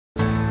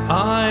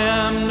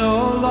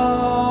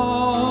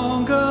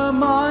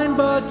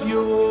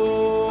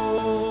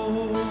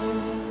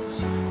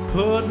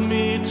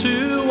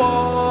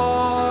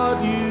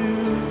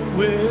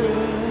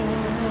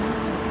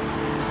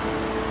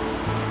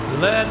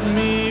Let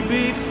me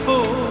be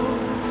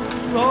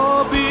full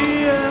or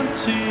be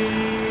empty,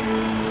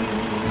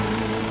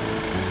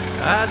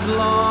 as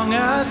long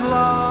as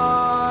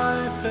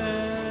life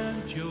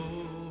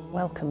endures.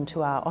 Welcome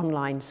to our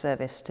online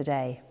service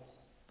today.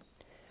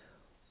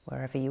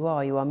 Wherever you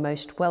are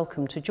most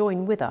welcome to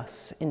join with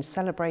us in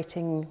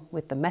celebrating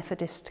with the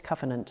Methodist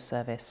Covenant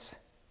Service.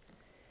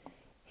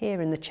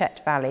 Here in the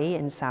Chet Valley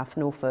in South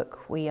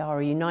Norfolk, we are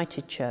a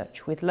united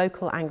church with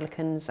local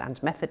Anglicans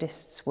and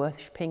Methodists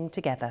worshipping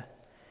together.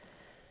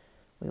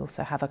 We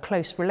also have a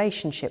close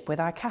relationship with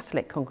our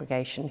Catholic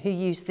congregation who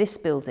use this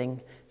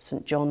building,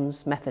 St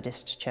John's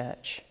Methodist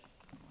Church.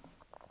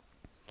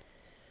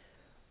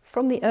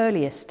 From the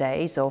earliest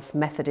days of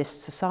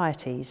Methodist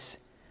societies,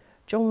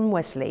 John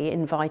Wesley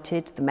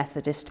invited the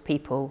Methodist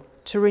people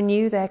to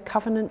renew their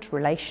covenant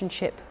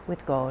relationship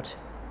with God.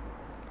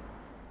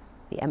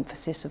 The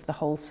emphasis of the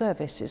whole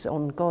service is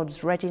on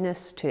God's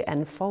readiness to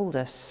enfold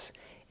us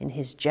in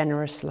his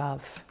generous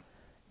love,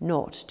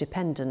 not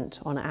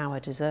dependent on our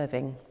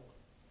deserving.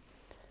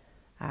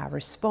 Our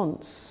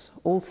response,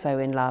 also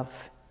in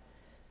love,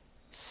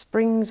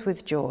 springs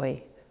with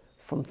joy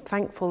from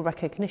thankful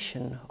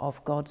recognition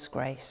of God's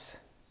grace.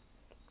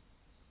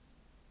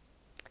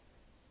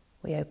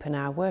 We open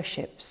our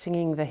worship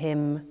singing the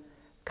hymn,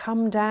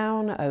 "Come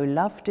Down, O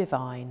Love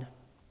Divine."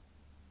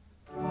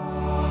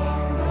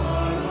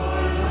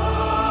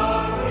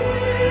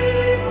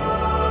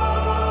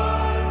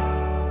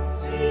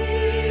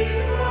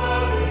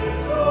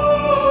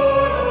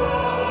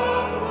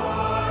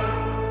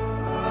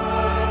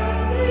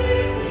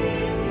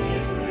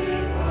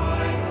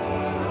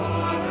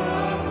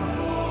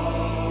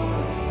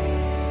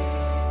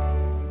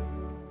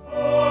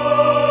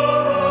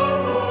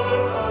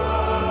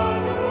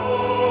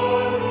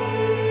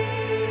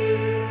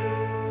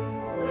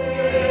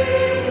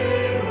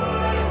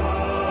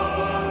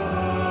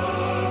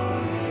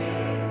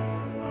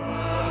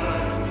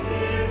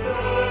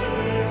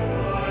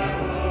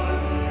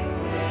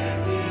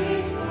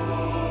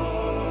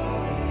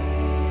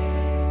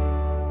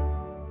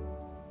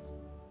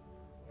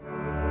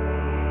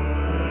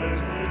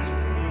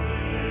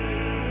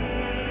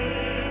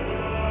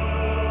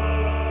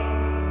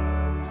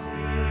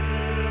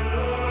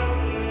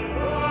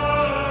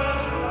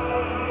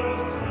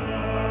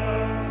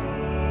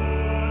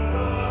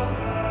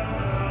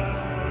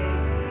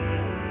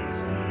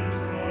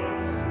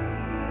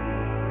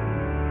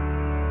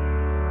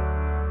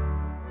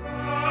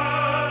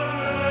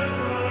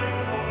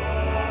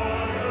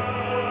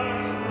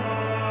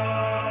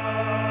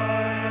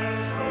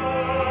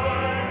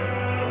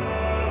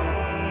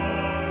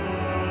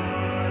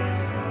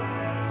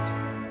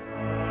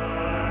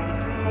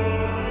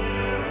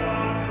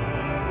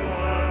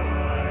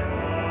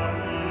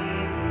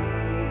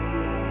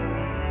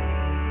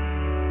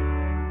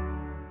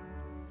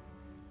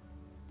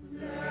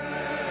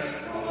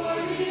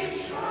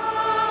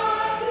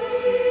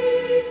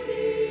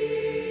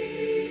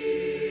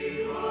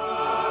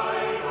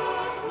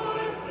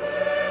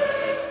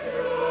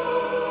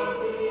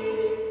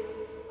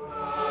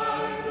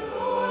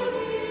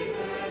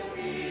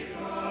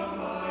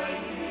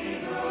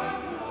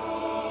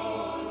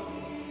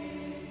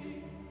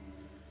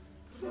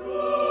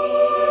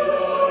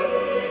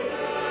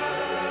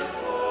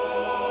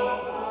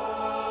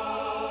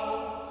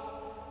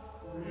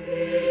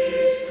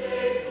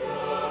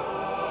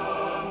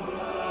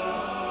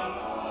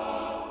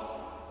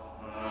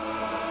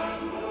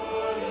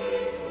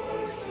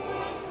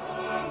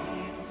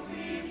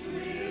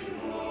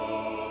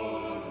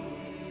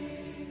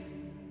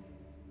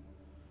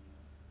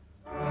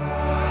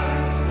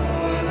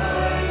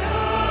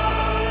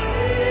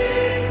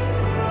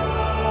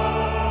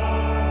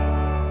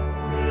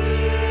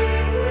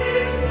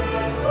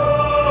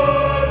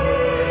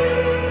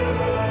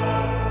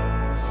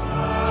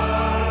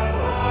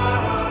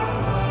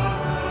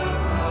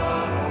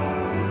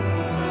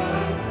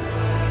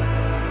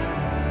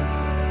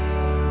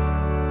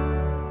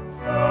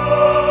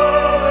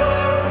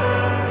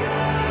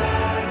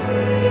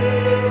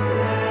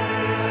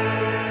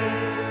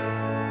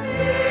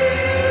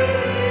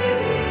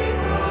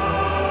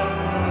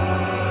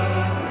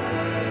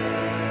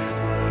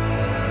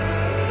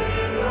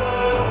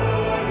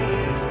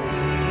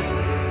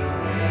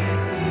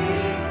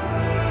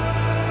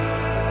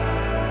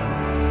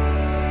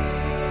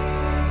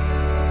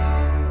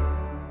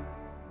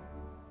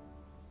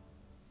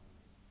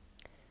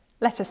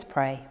 Let us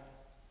pray.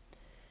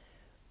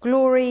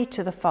 Glory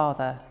to the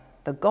Father,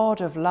 the God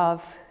of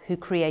love, who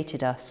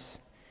created us,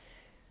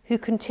 who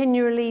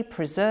continually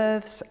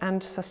preserves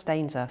and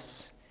sustains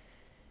us,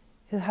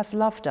 who has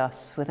loved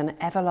us with an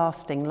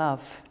everlasting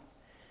love,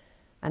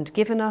 and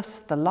given us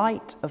the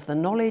light of the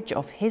knowledge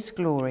of his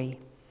glory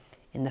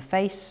in the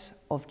face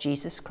of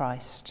Jesus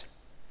Christ.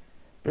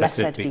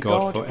 Blessed be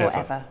God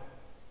forever.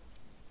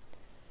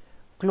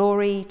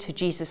 Glory to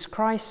Jesus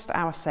Christ,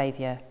 our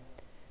Saviour,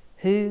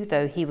 who,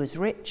 though he was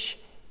rich,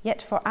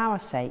 yet for our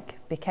sake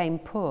became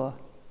poor,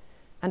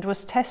 and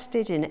was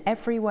tested in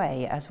every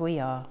way as we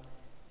are,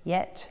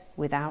 yet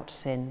without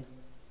sin.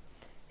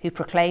 who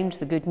proclaimed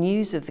the good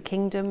news of the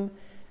kingdom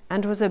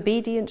and was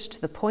obedient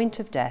to the point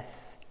of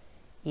death,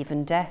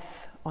 even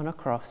death on a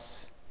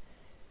cross,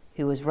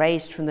 who was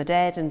raised from the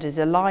dead and is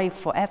alive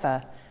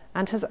forever,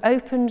 and has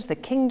opened the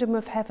kingdom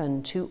of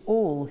heaven to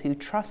all who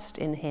trust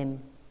in him,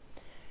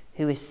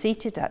 who is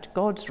seated at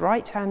God's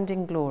right hand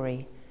in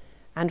glory,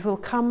 and will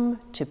come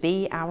to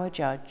be our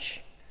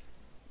judge.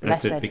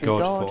 Blessed be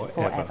God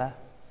forever.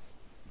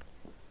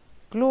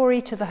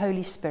 Glory to the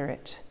Holy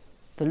Spirit,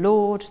 the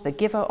Lord, the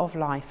giver of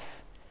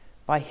life,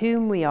 by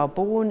whom we are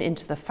born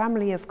into the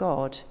family of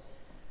God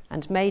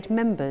and made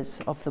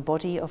members of the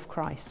body of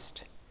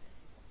Christ,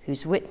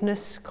 whose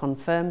witness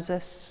confirms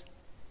us,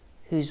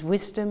 whose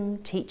wisdom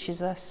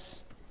teaches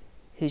us,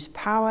 whose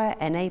power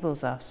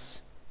enables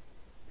us,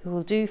 who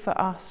will do for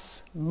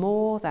us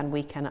more than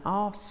we can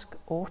ask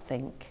or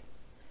think.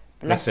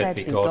 Blessed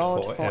be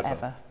God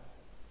forever.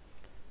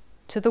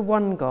 To the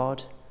one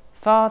God,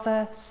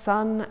 Father,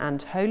 Son,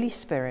 and Holy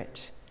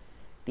Spirit,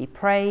 be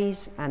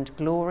praise and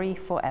glory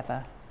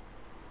forever.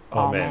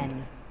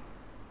 Amen.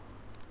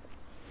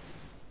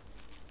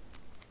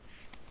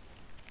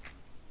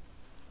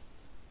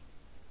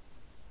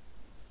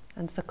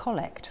 And the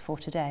collect for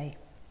today.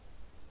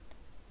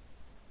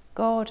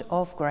 God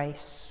of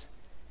grace,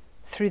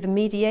 through the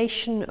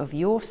mediation of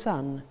your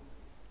Son,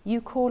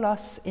 you call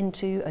us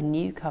into a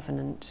new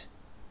covenant.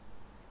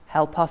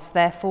 Help us,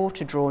 therefore,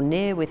 to draw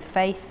near with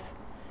faith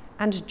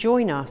and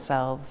join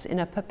ourselves in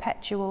a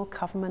perpetual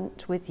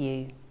covenant with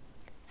you,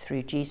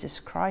 through Jesus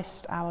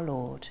Christ our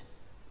Lord.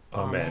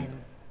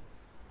 Amen.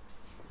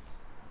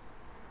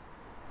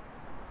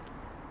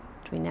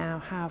 We now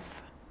have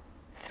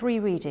 3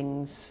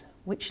 readings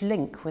which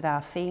link with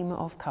our theme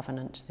of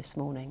covenant this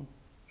morning.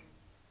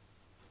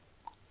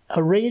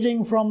 A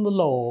reading from the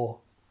law.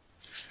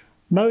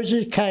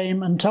 Moses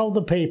came and told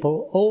the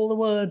people all the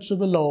words of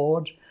the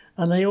Lord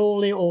and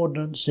all the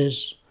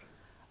ordinances.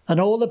 And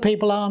all the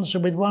people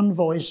answered with one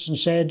voice and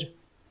said,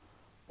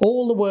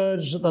 "All the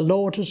words that the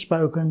Lord has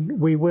spoken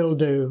we will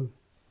do."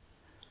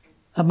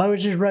 And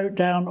Moses wrote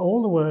down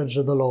all the words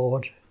of the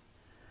Lord.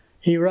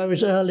 He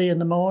rose early in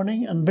the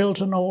morning and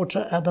built an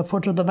altar at the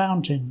foot of the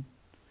mountain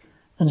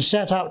and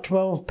set up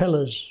 12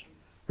 pillars,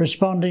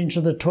 responding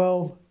to the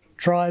 12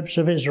 tribes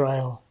of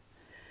Israel.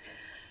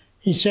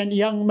 He sent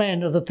young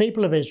men of the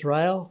people of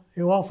Israel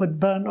who offered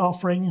burnt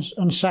offerings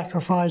and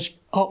sacrificed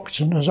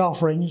oxen as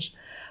offerings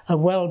of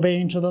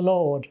well-being to the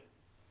Lord.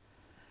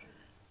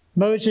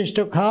 Moses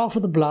took half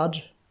of the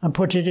blood and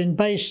put it in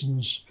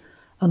basins,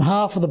 and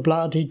half of the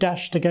blood he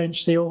dashed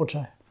against the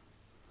altar.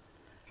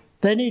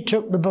 Then he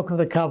took the book of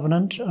the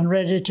covenant and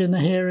read it in the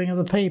hearing of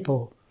the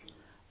people,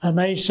 and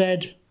they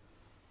said,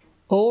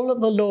 "All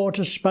that the Lord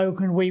has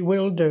spoken we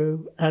will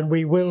do, and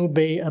we will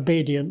be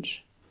obedient."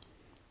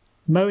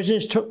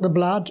 Moses took the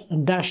blood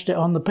and dashed it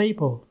on the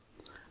people,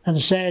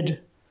 and said,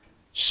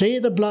 "See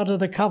the blood of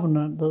the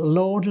covenant that the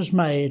Lord has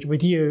made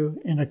with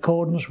you in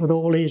accordance with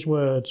all these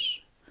words."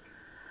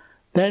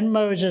 Then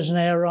Moses and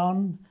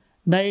Aaron,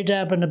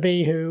 Nadab and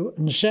Abihu,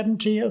 and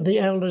 70 of the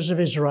elders of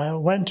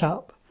Israel went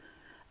up,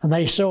 and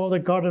they saw the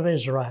God of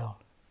Israel.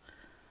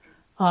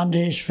 Under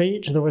his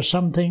feet there was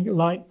something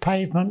like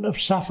pavement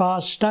of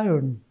sapphire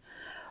stone,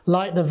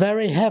 like the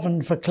very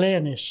heaven for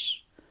clearness.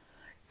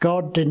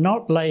 God did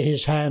not lay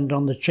his hand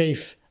on the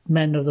chief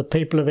men of the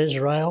people of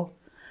Israel.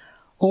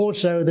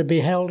 Also they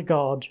beheld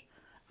God,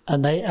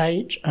 and they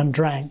ate and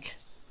drank.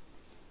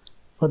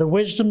 For the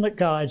wisdom that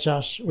guides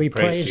us, we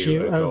praise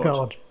you, O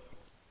God.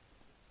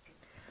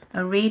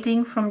 A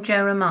reading from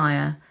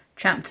Jeremiah,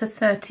 chapter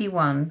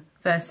 31,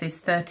 verses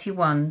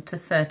 31 to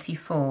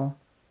 34.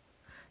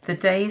 The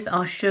days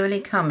are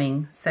surely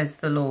coming, says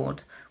the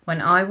Lord,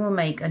 when I will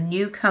make a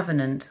new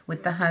covenant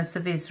with the house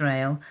of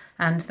Israel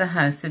and the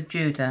house of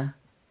Judah.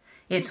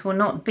 It will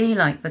not be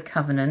like the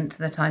covenant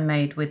that I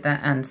made with their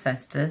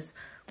ancestors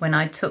when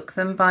I took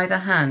them by the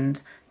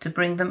hand to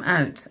bring them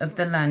out of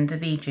the land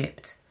of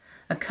Egypt,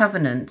 a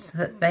covenant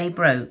that they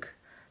broke,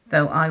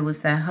 though I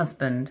was their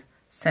husband,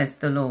 says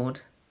the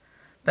Lord.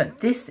 But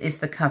this is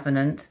the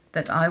covenant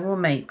that I will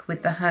make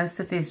with the house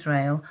of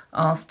Israel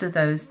after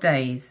those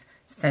days,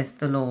 says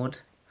the Lord.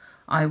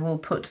 I will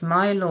put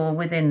my law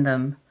within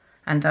them,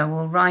 and I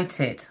will write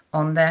it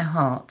on their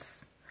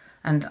hearts,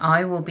 and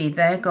I will be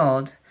their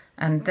God,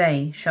 and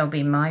they shall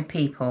be my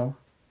people.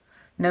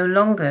 No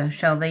longer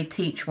shall they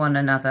teach one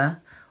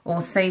another,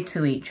 or say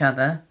to each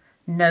other,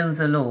 Know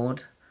the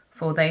Lord,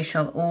 for they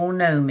shall all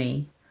know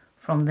me,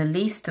 from the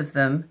least of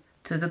them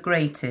to the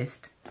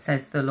greatest,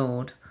 says the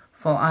Lord.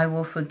 For I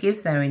will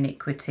forgive their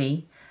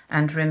iniquity,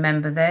 and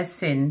remember their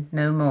sin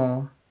no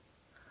more.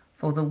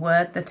 For the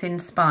word that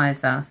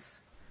inspires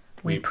us,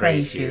 we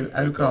praise you,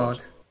 O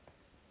God.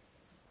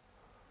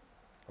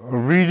 A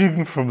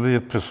reading from the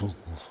Epistles.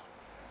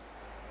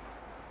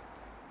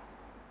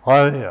 I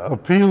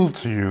appeal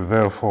to you,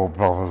 therefore,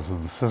 brothers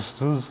and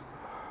sisters,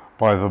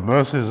 by the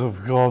mercies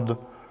of God,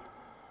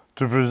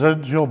 to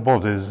present your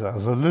bodies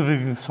as a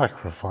living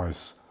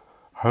sacrifice,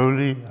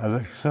 holy and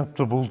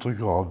acceptable to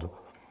God,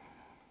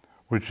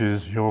 which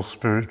is your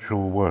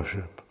spiritual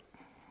worship.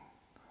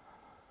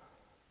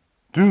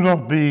 Do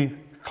not be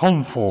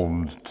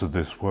conformed to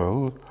this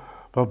world,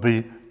 but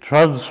be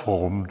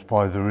transformed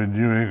by the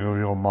renewing of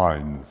your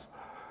minds,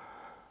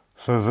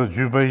 so that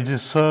you may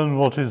discern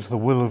what is the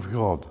will of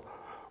God,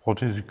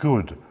 what is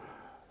good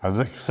and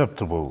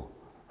acceptable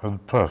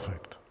and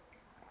perfect.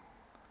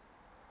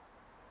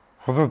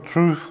 For the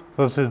truth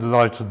that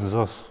enlightens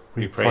us,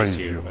 we praise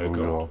you, O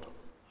God.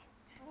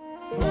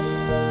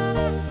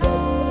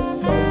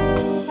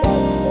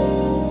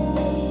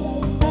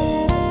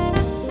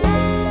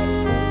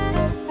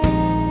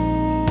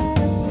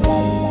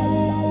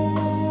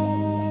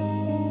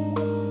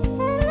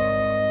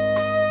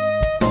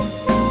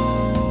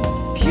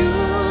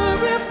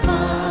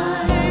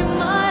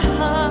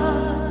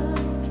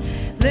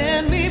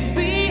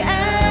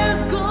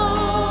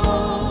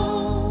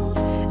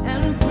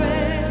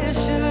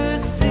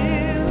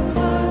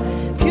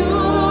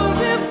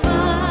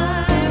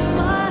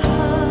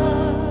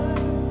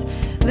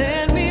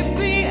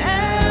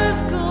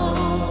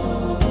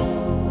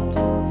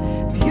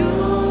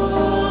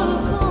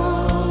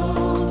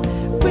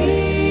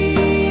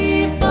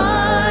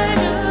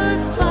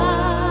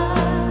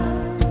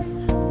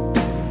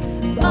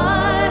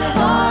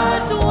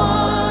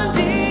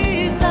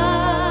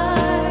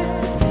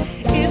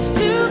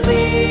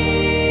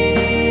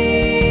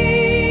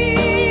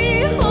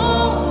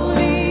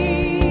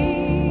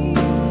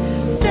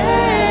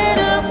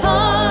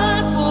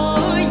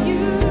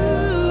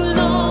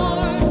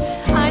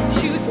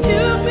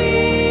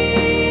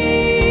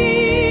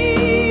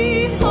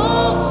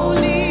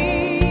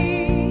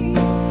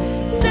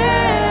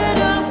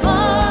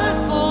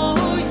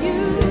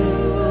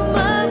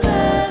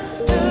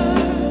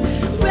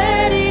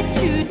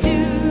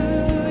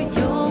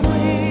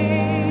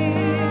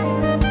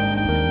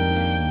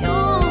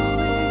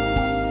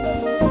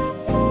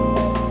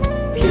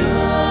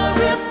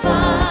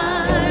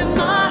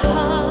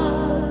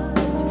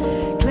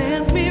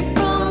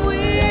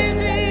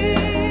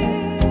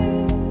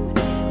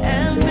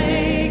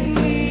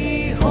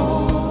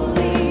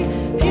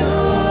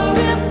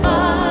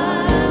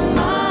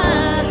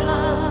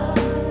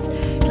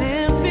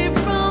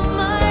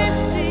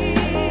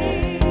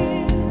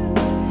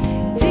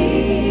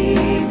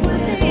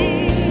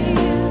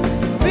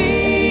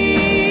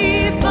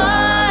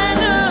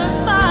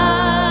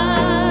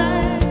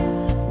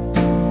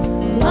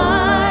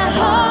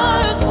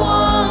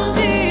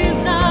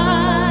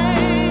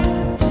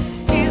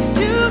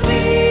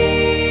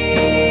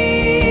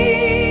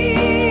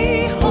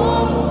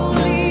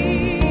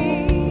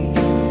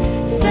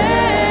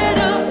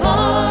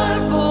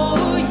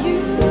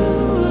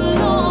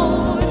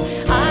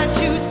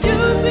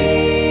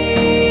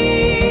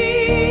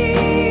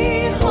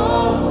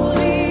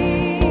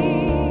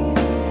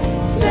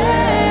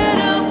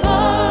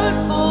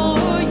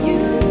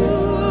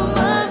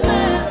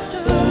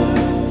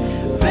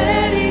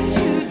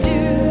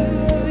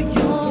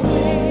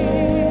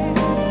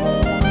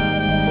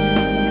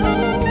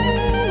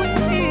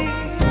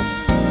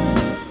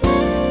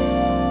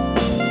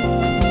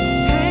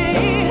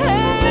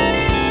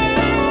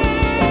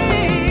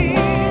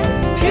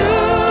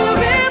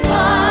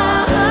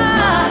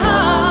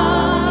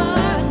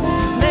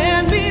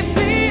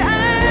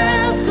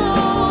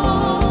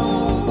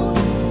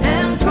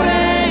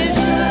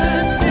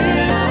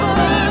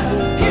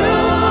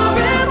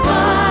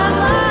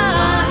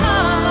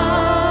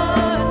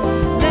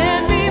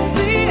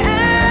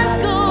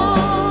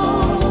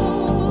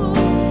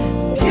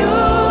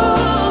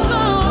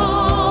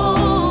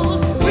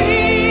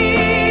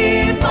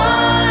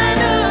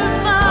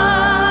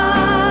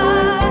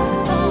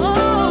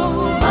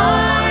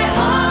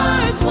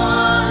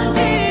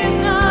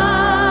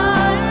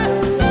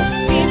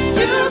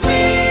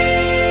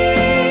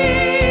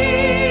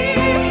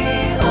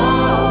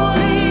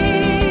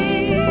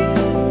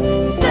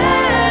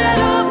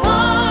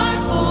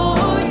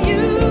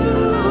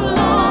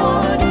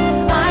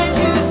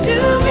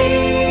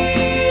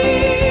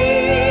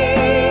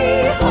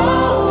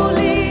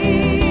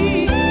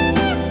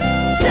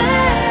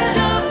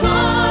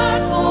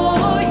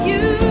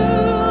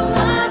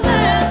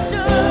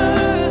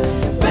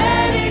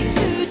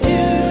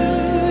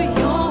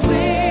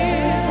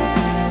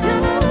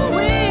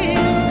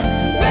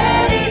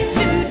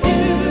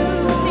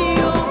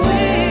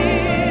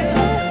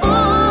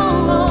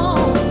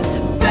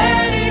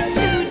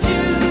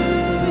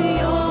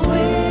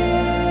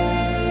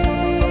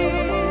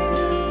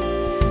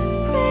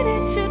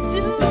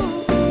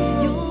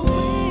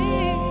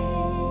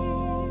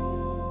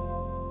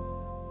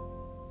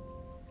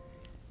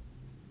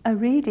 A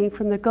reading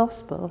from the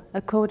Gospel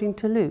according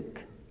to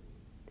Luke.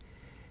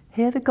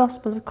 Hear the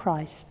Gospel of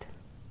Christ.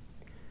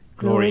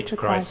 Glory to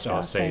Christ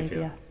our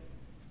Saviour.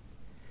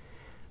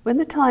 When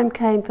the time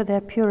came for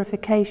their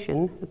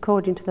purification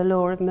according to the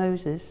law of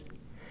Moses,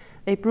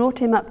 they brought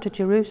him up to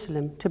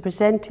Jerusalem to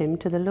present him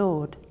to the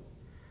Lord.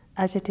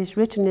 As it is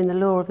written in the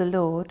law of the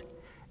Lord,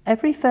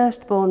 every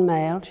firstborn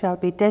male shall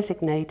be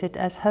designated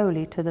as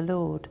holy to the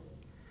Lord.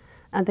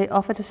 And they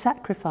offered a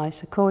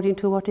sacrifice according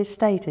to what is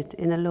stated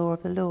in the law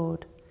of the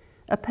Lord,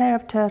 a pair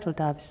of turtle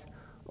doves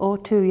or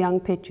 2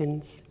 young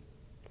pigeons.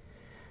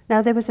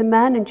 Now there was a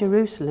man in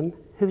Jerusalem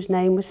whose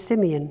name was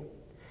Simeon.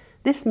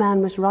 This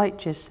man was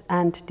righteous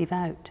and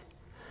devout,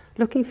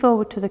 looking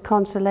forward to the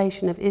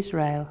consolation of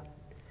Israel,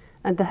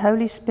 and the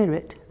Holy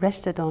Spirit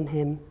rested on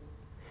him.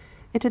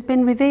 It had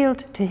been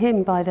revealed to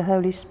him by the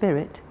Holy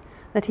Spirit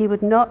that he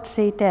would not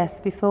see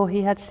death before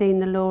he had seen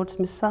the Lord's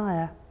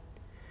Messiah.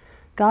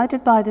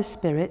 Guided by the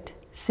Spirit,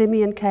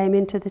 Simeon came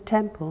into the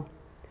temple,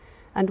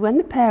 and when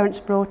the parents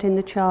brought in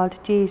the child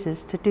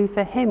Jesus to do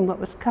for him what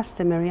was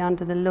customary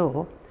under the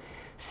law,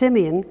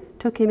 Simeon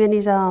took him in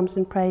his arms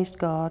and praised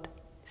God,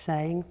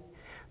 saying,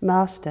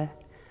 "Master,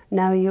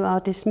 now you are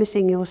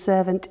dismissing your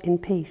servant in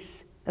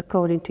peace,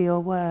 according to your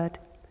word.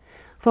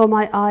 For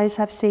my eyes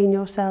have seen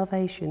your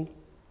salvation,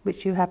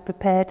 which you have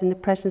prepared in the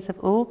presence of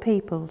all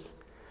peoples,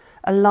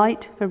 a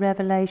light for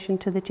revelation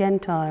to the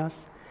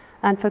Gentiles,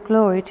 and for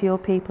glory to your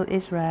people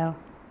Israel."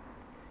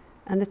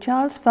 And the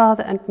child's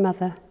father and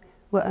mother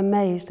were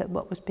amazed at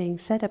what was being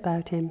said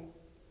about him.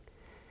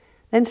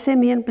 Then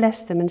Simeon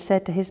blessed them and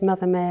said to his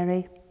mother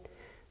Mary,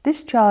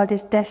 "This child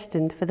is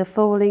destined for the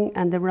falling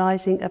and the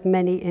rising of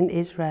many in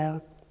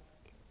Israel,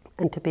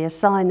 and to be a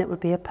sign that will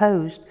be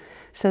opposed,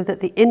 so that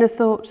the inner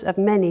thoughts of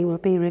many will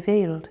be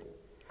revealed.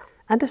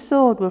 And a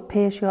sword will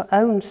pierce your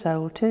own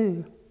soul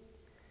too."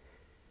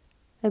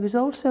 There was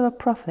also a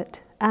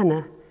prophet,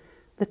 Anna,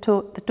 the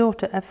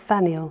daughter of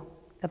Phanuel,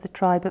 of the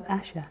tribe of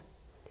Asher.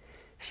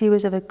 She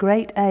was of a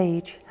great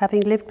age,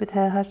 having lived with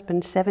her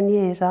husband 7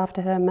 years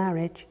after her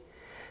marriage,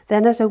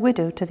 then as a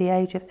widow to the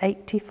age of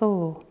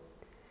 84.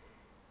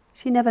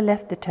 She never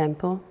left the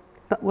temple,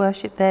 but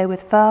worshipped there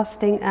with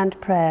fasting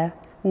and prayer,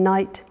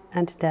 night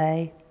and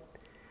day.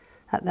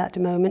 At that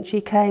moment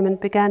she came and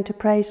began to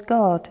praise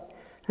God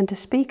and to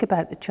speak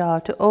about the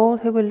child to all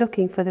who were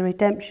looking for the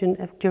redemption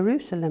of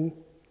Jerusalem.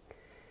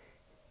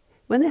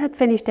 When they had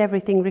finished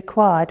everything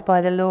required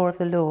by the law of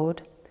the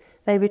Lord,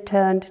 they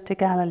returned to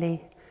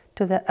Galilee,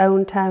 to their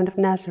own town of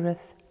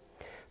Nazareth.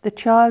 The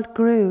child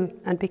grew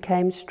and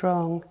became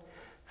strong,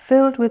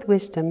 filled with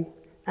wisdom,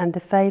 and the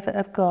favour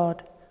of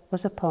God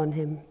was upon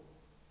him.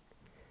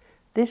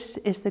 This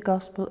is the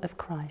gospel of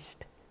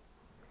Christ.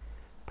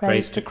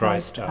 Praise to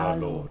Christ our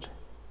Lord.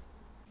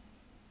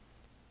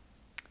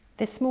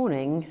 This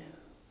morning,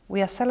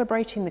 we are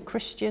celebrating the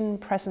Christian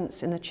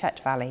presence in the Chet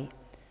Valley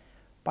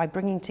by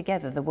bringing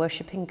together the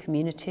worshipping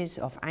communities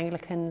of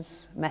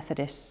Anglicans,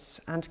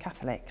 Methodists and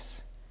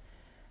Catholics.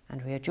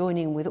 And we are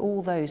joining with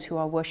all those who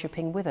are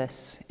worshipping with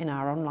us in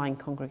our online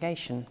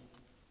congregation.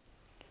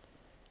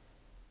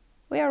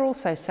 We are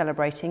also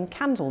celebrating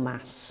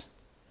Candlemas,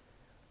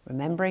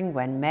 remembering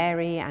when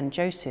Mary and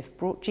Joseph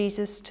brought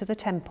Jesus to the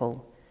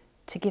temple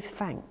to give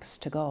thanks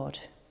to God.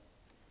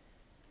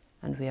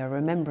 And we are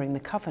remembering the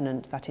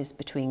covenant that is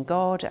between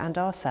God and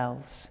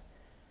ourselves,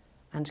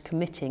 and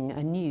committing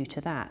anew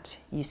to that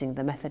using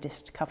the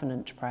Methodist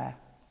Covenant prayer.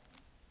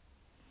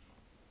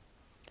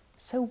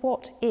 So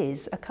what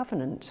is a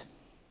covenant?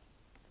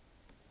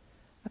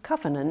 A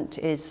covenant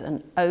is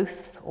an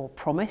oath or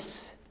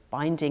promise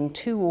binding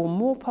 2 or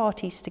more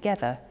parties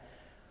together,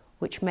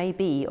 which may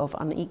be of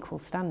unequal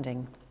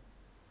standing.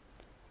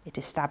 It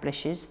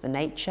establishes the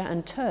nature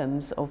and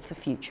terms of the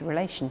future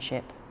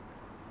relationship.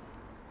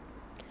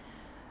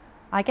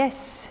 I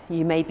guess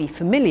you may be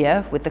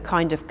familiar with the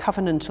kind of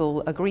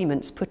covenantal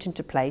agreements put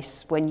into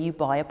place when you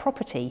buy a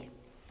property.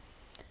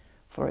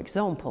 For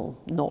example,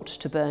 not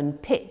to burn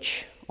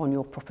pitch on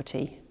your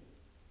property,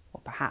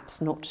 or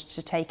perhaps not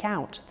to take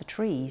out the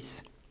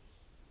trees.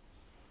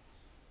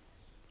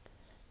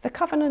 The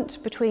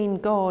covenant between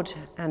God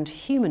and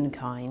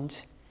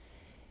humankind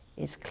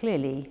is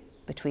clearly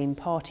between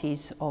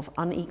parties of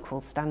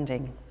unequal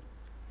standing,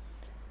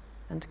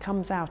 and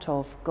comes out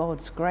of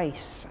God's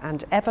grace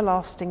and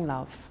everlasting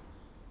love.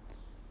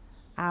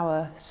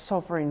 Our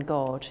sovereign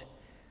God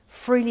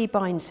freely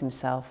binds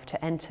himself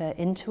to enter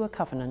into a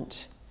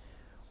covenant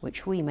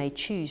which we may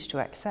choose to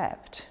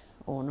accept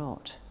or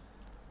not.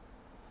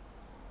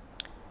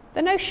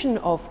 The notion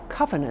of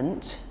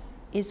covenant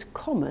is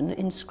common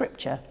in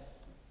Scripture.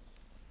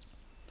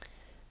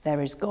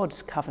 There is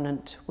God's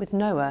covenant with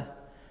Noah,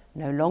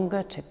 no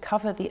longer to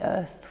cover the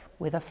earth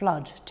with a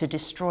flood to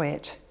destroy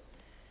it.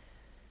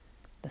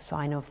 The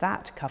sign of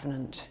that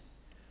covenant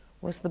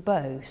was the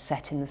bow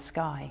set in the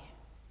sky,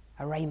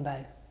 a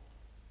rainbow.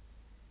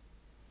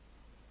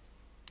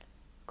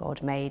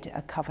 God made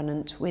a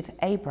covenant with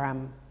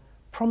Abram,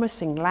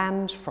 promising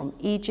land from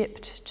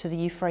Egypt to the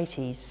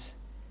Euphrates,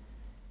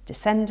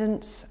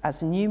 descendants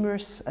as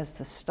numerous as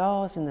the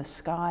stars in the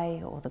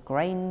sky or the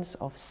grains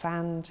of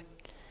sand,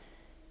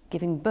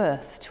 giving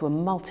birth to a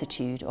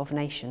multitude of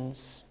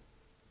nations.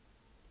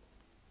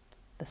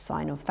 The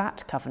sign of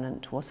that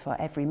covenant was for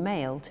every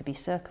male to be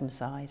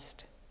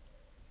circumcised.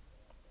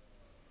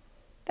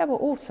 There were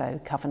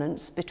also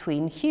covenants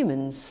between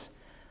humans,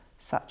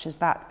 such as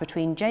that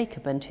between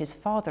Jacob and his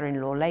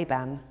father-in-law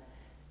Laban,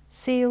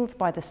 sealed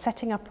by the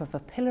setting up of a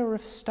pillar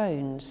of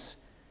stones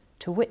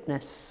to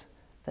witness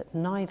that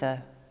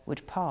neither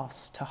would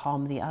pass to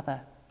harm the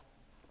other.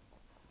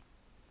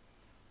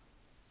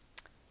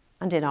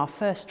 And in our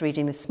first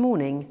reading this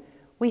morning,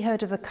 we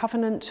heard of the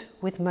covenant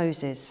with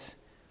Moses,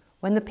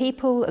 when the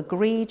people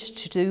agreed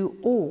to do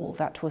all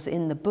that was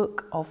in the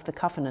book of the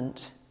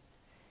covenant,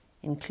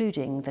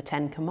 including the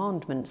 10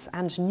 Commandments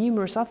and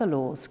numerous other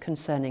laws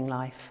concerning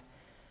life,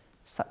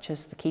 such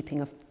as the keeping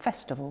of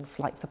festivals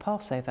like the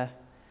Passover,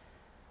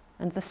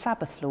 and the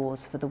Sabbath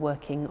laws for the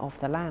working of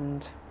the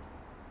land.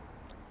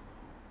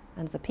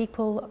 And the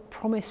people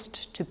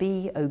promised to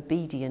be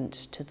obedient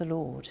to the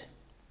Lord.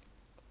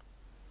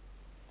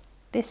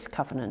 This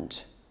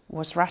covenant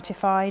was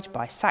ratified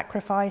by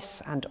sacrifice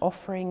and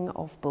offering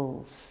of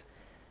bulls,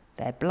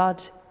 their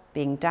blood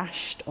being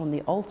dashed on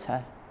the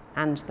altar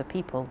and the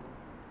people.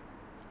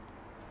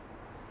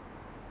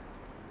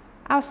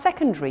 Our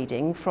second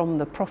reading from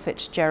the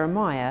prophet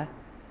Jeremiah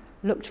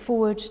looked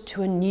forward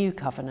to a new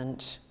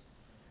covenant,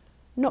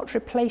 not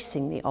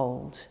replacing the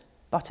old,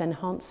 but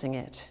enhancing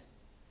it,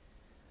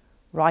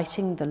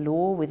 writing the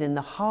law within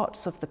the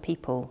hearts of the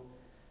people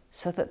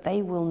so that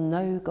they will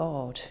know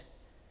God.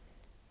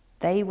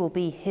 They will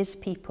be his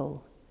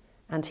people,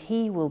 and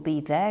he will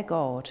be their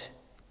God,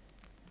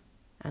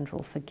 and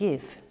will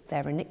forgive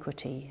their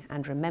iniquity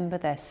and remember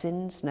their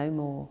sins no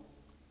more.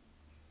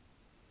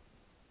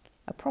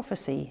 A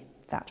prophecy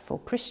that for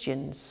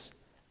Christians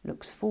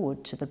looks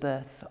forward to the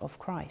birth of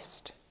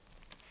Christ.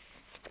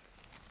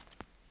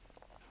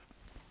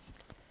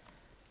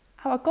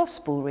 Our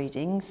Gospel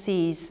reading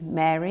sees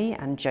Mary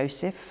and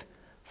Joseph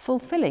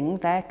fulfilling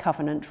their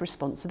covenant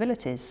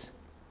responsibilities.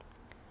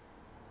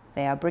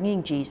 They are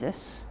bringing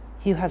Jesus,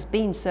 who has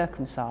been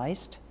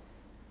circumcised,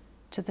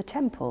 to the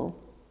temple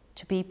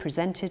to be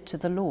presented to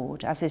the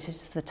Lord as it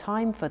is the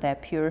time for their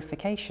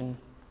purification.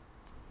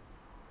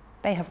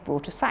 They have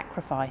brought a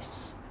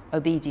sacrifice,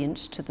 obedient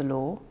to the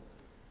law,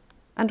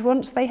 and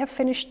once they have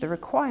finished the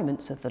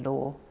requirements of the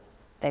law,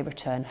 they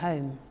return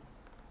home.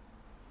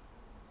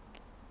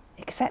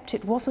 Except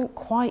it wasn't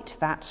quite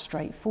that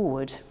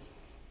straightforward.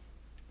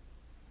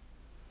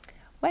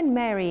 When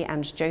Mary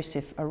and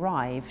Joseph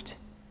arrived,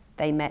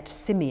 they met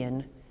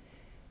Simeon,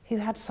 who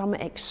had some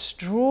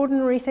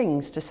extraordinary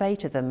things to say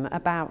to them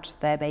about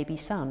their baby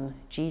son,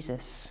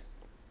 Jesus.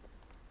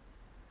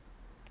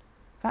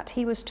 That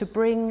he was to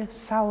bring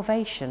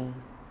salvation,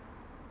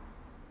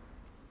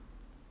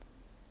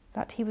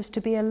 that he was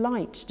to be a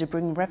light to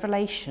bring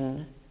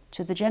revelation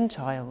to the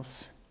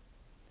Gentiles,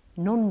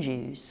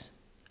 non-Jews,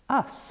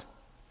 us.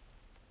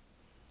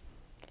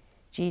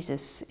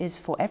 Jesus is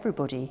for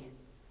everybody,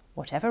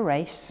 whatever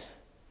race,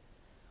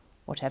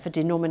 whatever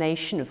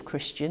denomination of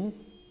Christian,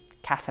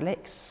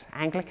 Catholics,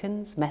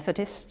 Anglicans,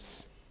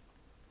 Methodists.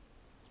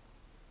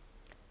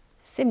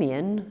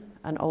 Simeon,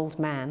 an old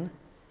man,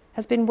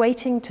 has been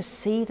waiting to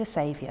see the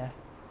Saviour,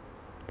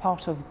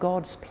 part of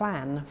God's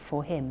plan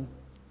for him.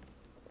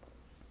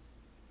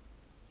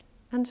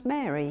 And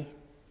Mary,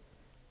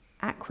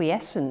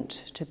 acquiescent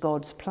to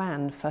God's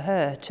plan for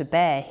her to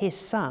bear his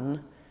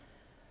son,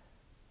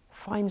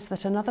 finds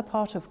that another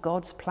part of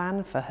God's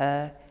plan for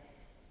her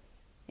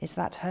is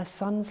that her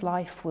son's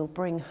life will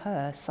bring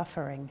her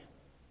suffering.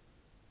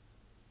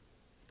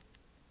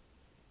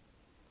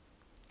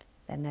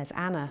 Then there's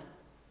Anna,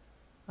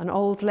 an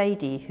old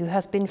lady who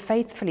has been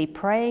faithfully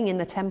praying in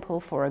the temple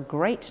for a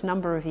great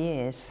number of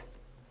years.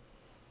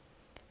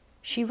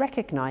 She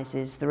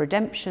recognizes the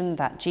redemption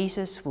that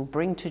Jesus will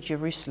bring to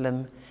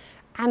Jerusalem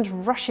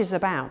and rushes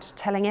about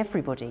telling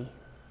everybody,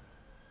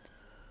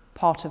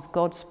 part of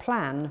God's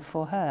plan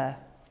for her.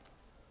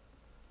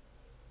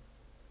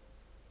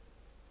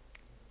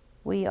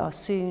 We are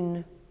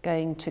soon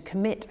going to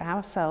commit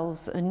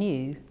ourselves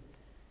anew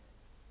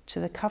to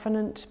the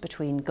covenant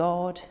between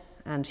God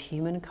and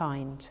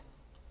humankind.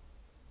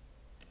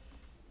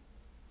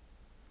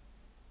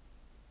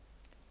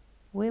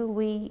 Will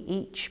we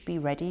each be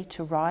ready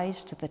to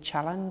rise to the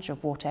challenge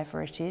of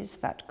whatever it is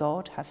that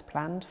God has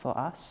planned for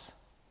us?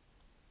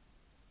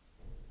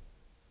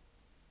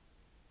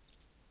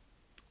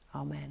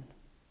 Amen.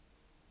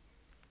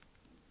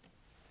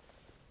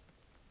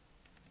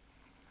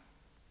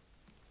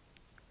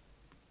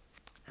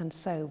 And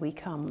so we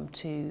come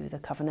to the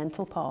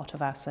covenantal part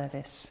of our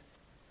service.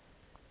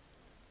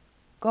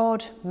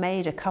 God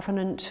made a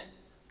covenant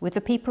with the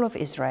people of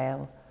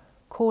Israel,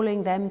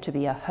 calling them to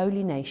be a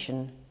holy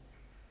nation,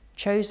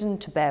 chosen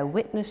to bear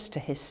witness to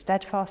his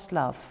steadfast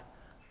love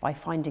by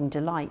finding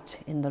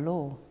delight in the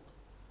law.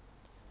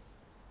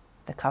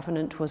 The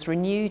covenant was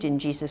renewed in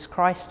Jesus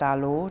Christ our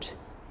Lord,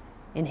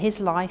 in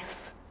his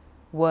life,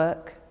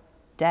 work,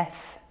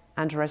 death,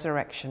 and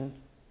resurrection.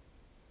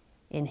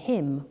 In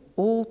him,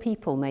 all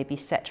people may be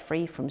set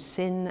free from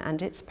sin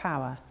and its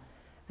power,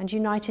 and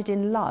united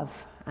in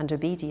love and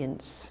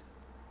obedience.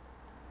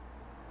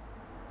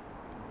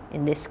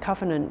 In this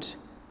covenant,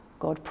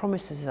 God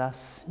promises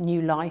us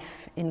new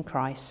life in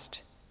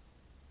Christ.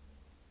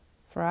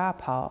 For our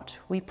part,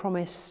 we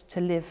promise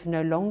to live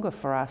no longer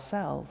for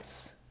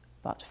ourselves,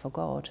 but for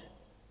God.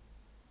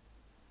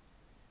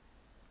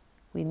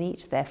 We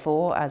meet,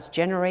 therefore, as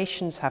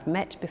generations have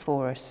met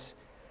before us,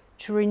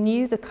 to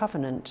renew the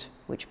covenant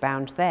which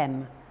bound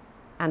them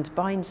and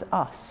binds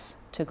us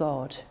to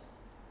God.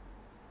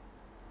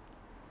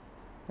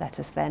 Let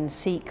us then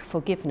seek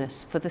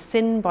forgiveness for the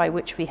sin by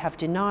which we have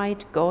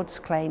denied God's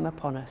claim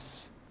upon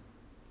us.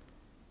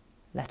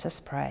 Let us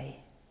pray.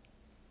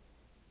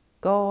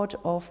 God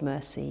of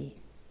mercy,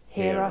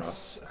 hear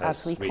us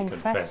as we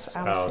confess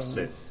our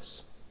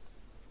sins.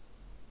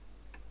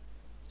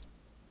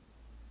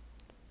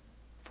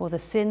 For the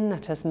sin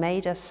that has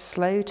made us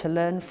slow to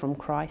learn from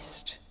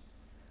Christ,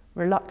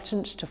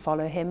 reluctant to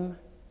follow him,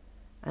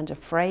 and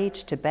afraid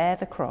to bear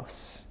the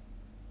cross.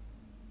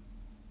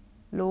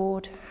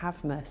 Lord,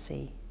 have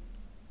mercy.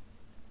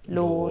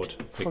 Lord,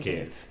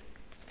 forgive.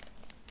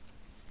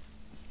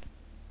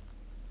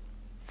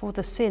 For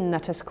the sin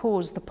that has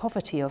caused the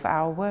poverty of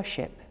our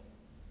worship,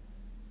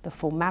 the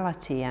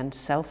formality and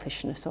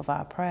selfishness of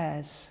our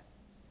prayers,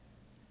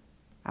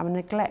 our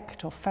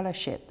neglect of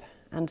fellowship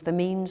and the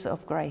means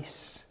of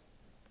grace,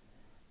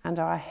 and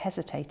our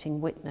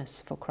hesitating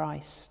witness for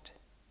Christ.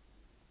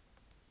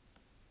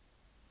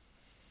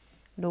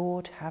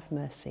 Lord, have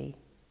mercy.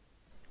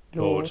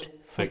 Lord,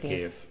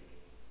 forgive.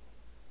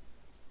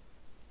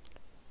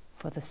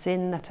 For the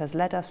sin that has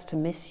led us to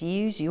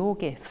misuse your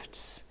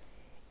gifts,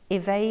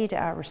 evade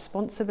our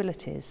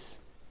responsibilities,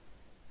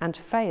 and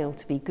fail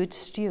to be good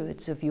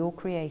stewards of your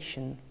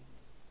creation.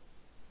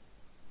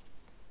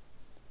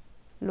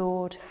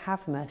 Lord,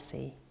 have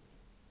mercy.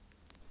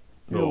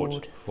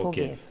 Lord,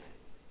 forgive.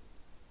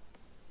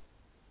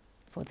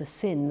 For the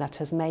sin that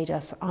has made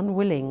us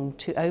unwilling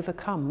to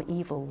overcome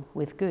evil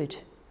with good,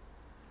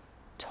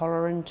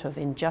 tolerant of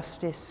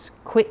injustice,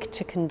 quick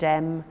to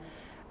condemn,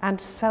 and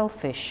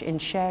selfish in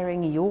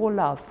sharing your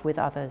love with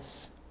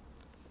others.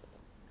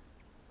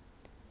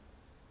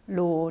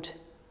 Lord,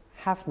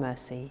 have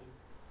mercy.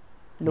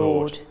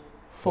 Lord,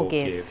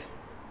 forgive.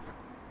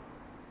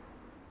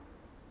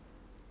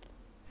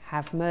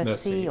 Have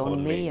mercy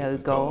on me, O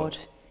God,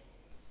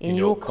 in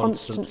your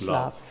constant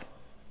love.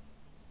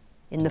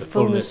 In the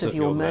fullness of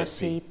your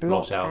mercy,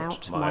 blot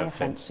out my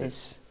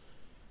offences.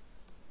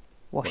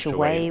 Wash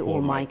away all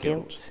my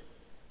guilt,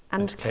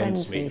 and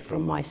cleanse me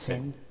from my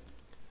sin.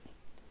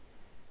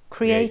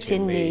 Create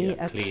in me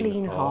a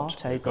clean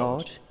heart, O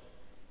God,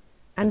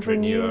 and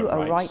renew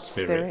a right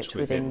spirit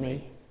within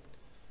me.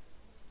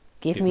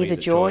 Give me the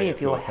joy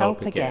of your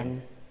help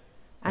again,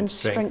 and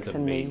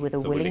strengthen me with a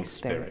willing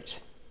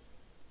spirit.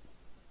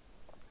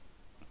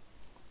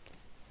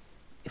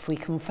 If we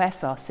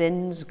confess our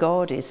sins,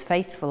 God is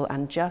faithful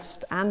and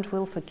just and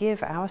will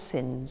forgive our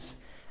sins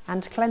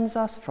and cleanse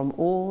us from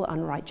all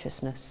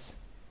unrighteousness.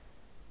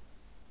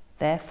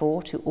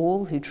 Therefore, to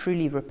all who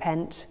truly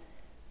repent,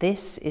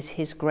 this is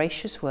his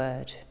gracious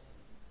word.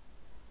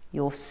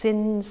 Your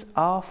sins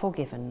are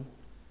forgiven.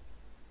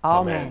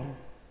 Amen.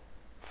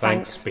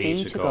 Thanks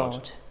be to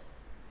God.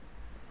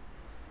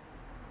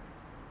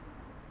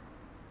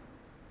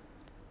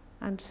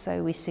 And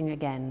so we sing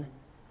again.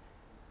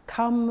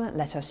 Come,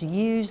 let us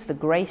use the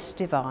grace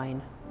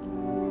divine.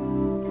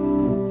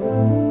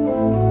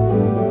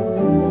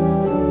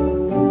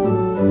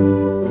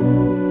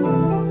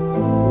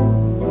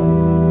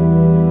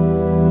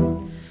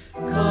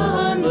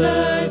 Come,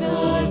 let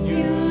us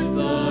use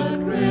the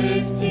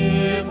grace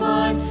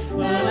divine,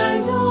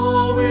 and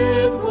all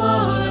with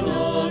one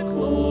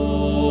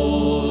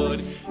accord,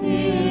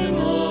 in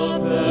a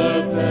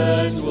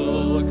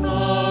perpetual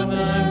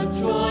covenant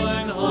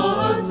join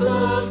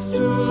ourselves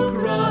to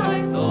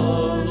Christ the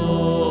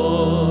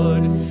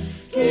Lord.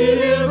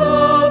 Give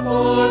us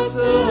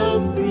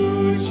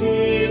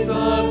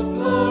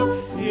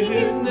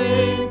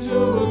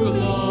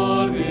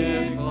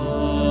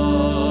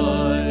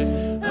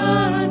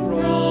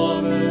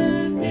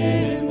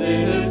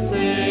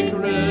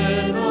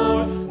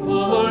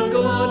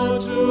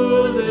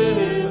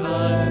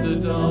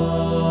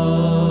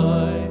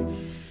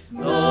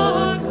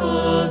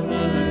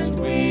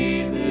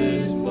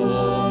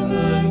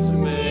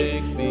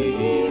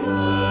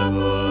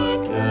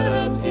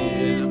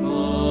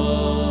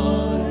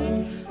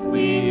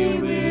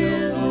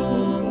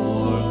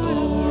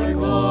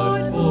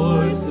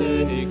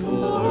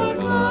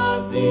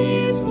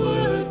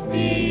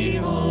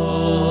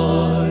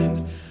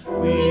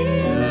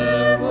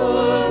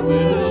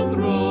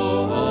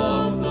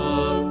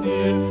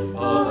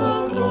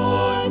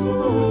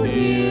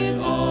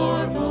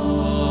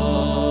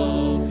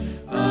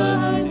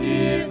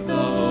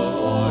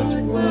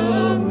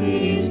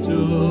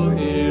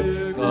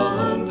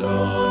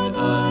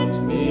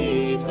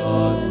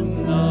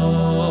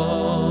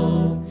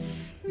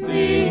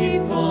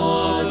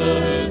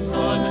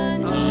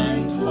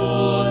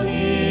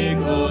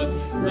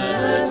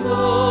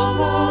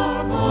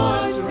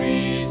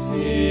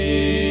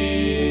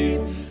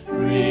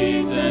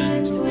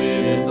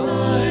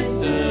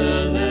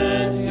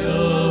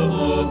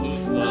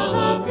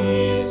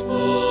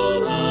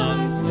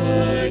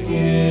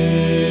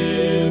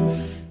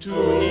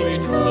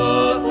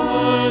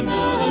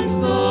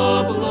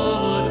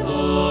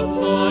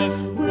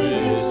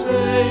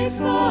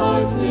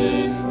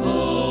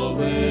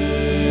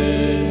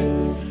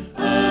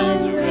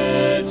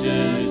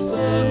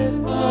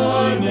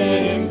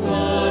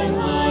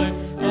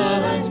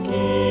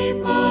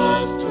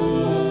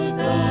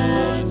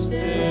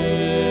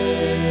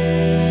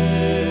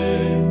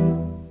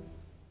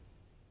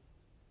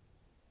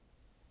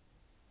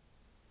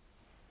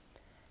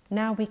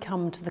we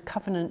come to the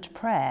covenant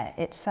prayer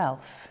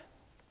itself.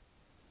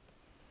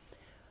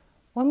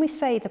 When we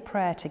say the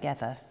prayer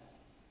together,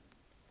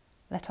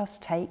 let us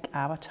take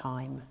our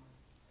time.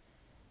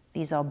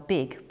 These are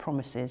big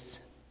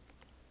promises.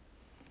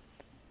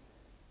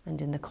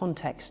 And in the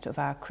context of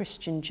our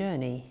Christian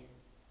journey,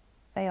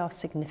 they are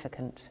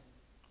significant.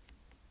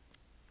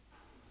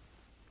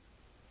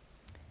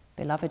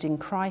 Beloved in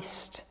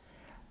Christ,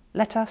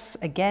 let us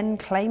again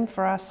claim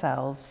for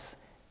ourselves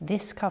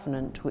this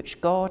covenant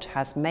which God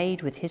has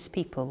made with his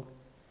people,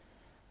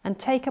 and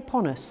take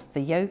upon us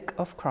the yoke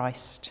of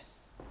Christ.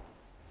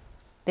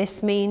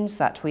 This means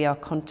that we are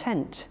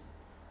content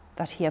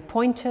that he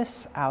appoint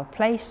us our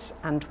place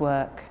and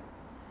work,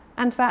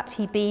 and that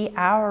he be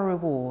our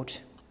reward.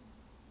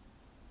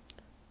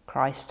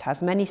 Christ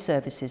has many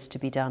services to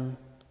be done.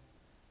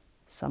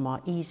 Some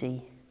are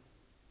easy,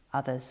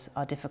 others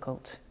are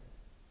difficult.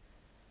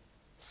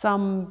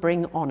 Some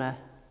bring honour,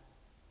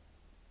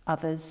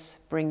 others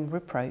bring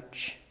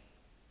reproach.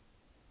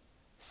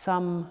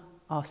 Some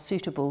are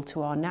suitable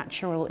to our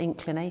natural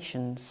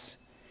inclinations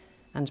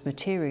and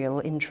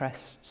material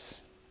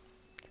interests.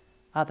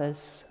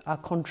 Others are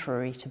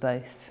contrary to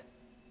both.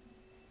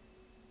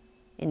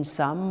 In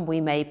some we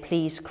may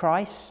please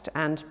Christ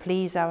and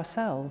please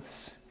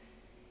ourselves.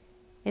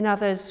 In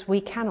others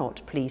we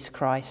cannot please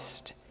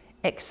Christ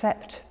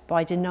except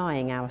by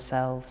denying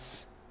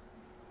ourselves.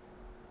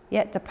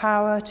 Yet the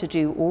power to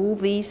do all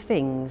these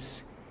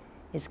things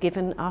is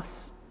given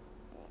us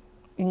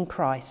in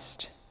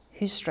Christ,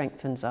 who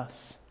strengthens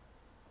us.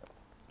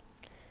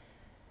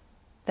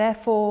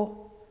 Therefore,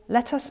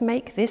 let us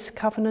make this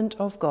covenant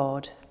of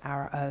God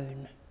our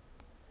own.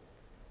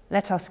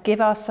 Let us give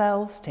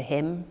ourselves to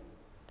him,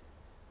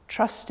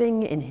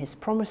 trusting in his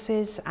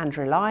promises and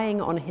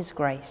relying on his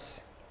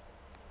grace.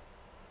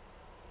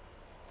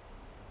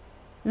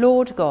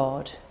 Lord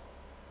God,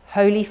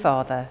 Holy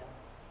Father,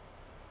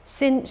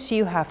 since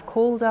you have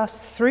called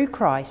us through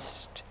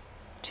Christ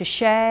to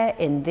share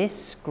in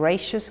this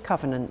gracious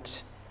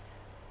covenant,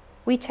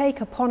 we take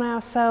upon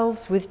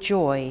ourselves with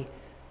joy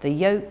the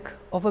yoke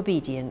of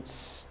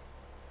obedience,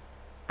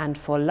 and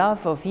for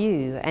love of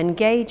you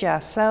engage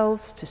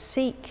ourselves to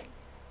seek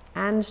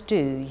and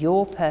do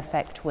your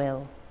perfect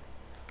will.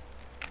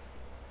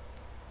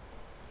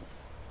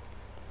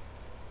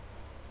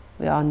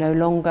 We are no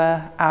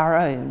longer our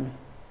own,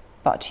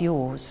 but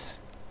yours.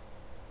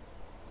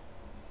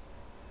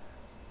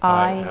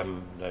 I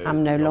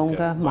am no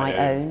longer my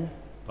own,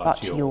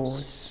 but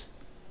yours.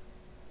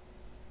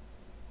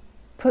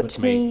 Put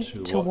me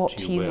to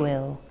what you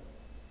will.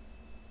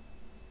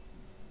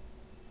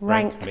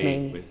 Rank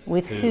me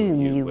with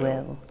whom you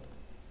will.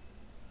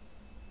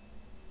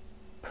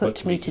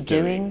 Put me to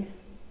doing.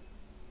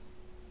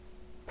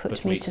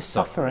 Put me to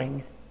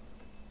suffering.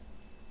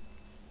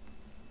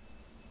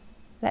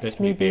 Let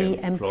me be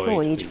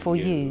employed for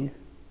you,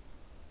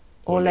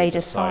 or laid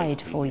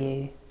aside for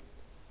you,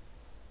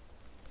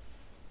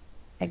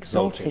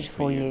 exalted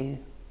for you,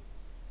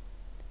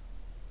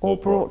 or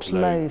brought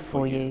low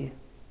for you.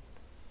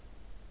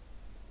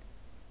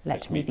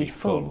 Let me be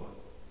full.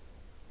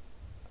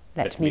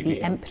 Let me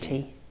be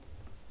empty.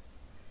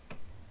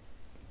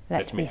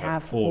 Let me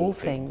have all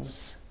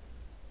things.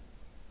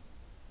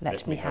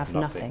 Let me have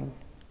nothing.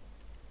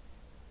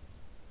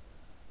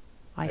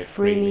 I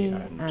freely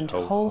and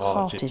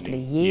wholeheartedly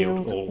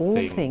yield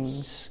all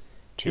things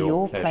to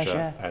your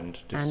pleasure and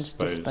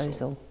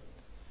disposal.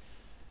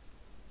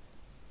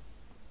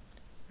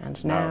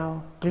 And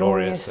now,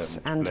 glorious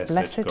and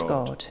blessed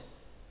God,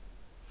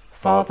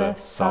 Father,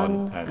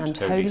 Son, and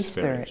Holy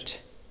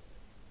Spirit,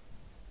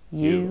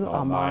 you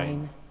are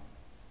mine,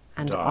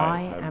 and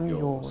I am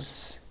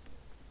yours.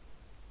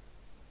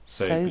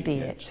 So be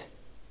it.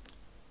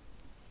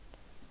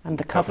 And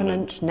the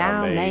covenant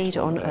now made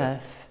on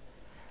earth,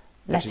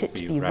 let it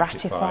be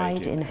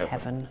ratified in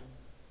heaven.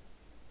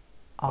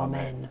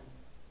 Amen.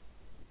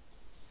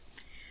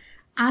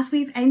 As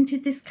we've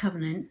entered this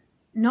covenant,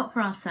 not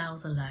for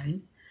ourselves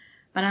alone,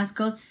 but as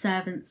God's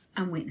servants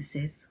and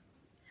witnesses,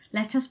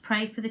 let us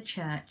pray for the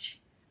Church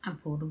and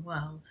for the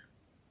world.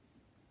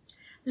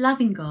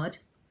 Loving God,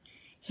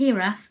 hear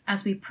us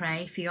as we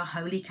pray for your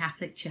Holy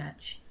Catholic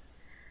Church.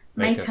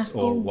 Make us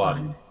all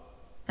one,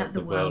 that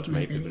the world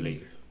may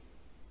believe.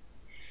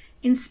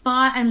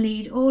 Inspire and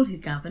lead all who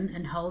govern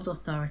and hold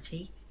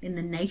authority in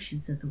the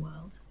nations of the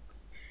world.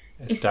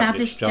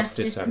 Establish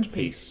justice and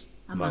peace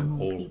among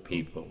all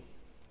people.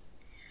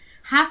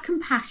 Have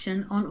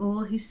compassion on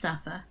all who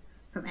suffer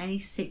from any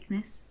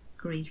sickness,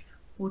 grief,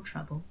 or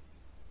trouble.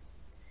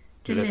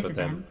 Deliver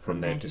them from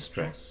their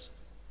distress.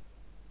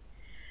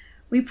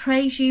 We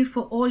praise you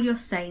for all your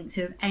saints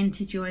who have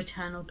entered your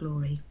eternal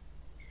glory.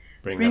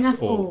 Bring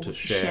us all to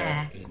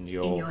share in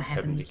your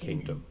heavenly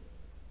kingdom.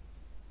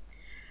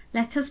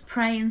 Let us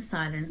pray in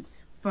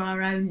silence for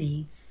our own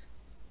needs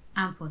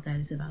and for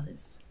those of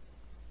others.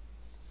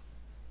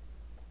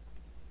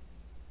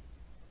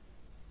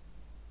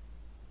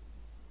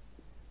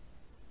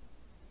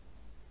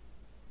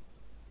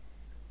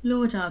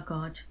 Lord our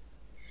God,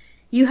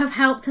 you have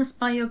helped us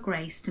by your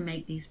grace to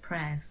make these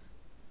prayers.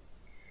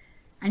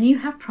 And you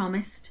have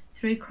promised,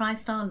 through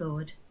Christ our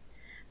Lord,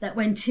 that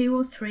when 2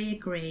 or 3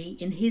 agree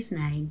in his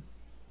name,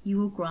 you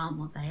will grant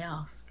what they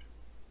ask.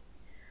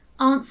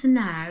 Answer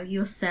now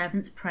your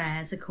servants'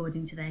 prayers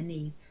according to their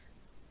needs.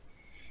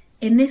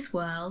 In this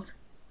world,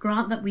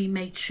 grant that we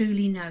may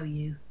truly know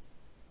you,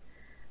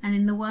 and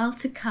in the world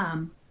to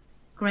come,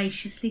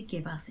 graciously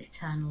give us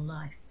eternal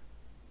life.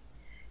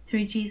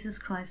 Through Jesus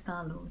Christ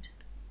our Lord.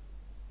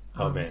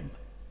 Amen.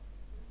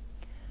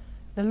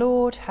 The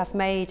Lord has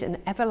made an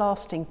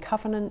everlasting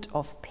covenant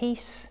of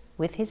peace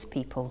with his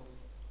people.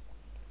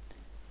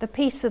 The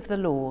peace of the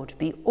Lord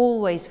be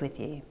always with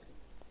you.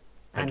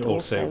 And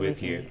also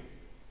with you.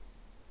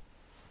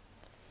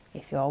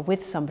 If you are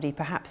with somebody,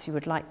 perhaps you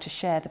would like to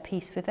share the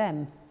peace with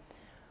them.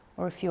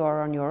 Or if you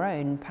are on your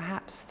own,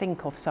 perhaps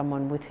think of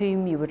someone with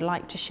whom you would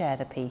like to share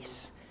the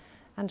peace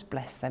and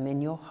bless them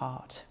in your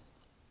heart.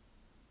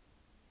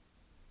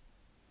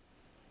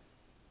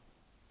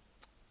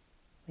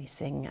 We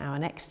sing our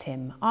next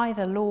hymn, I,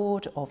 the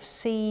Lord of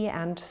sea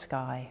and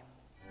sky.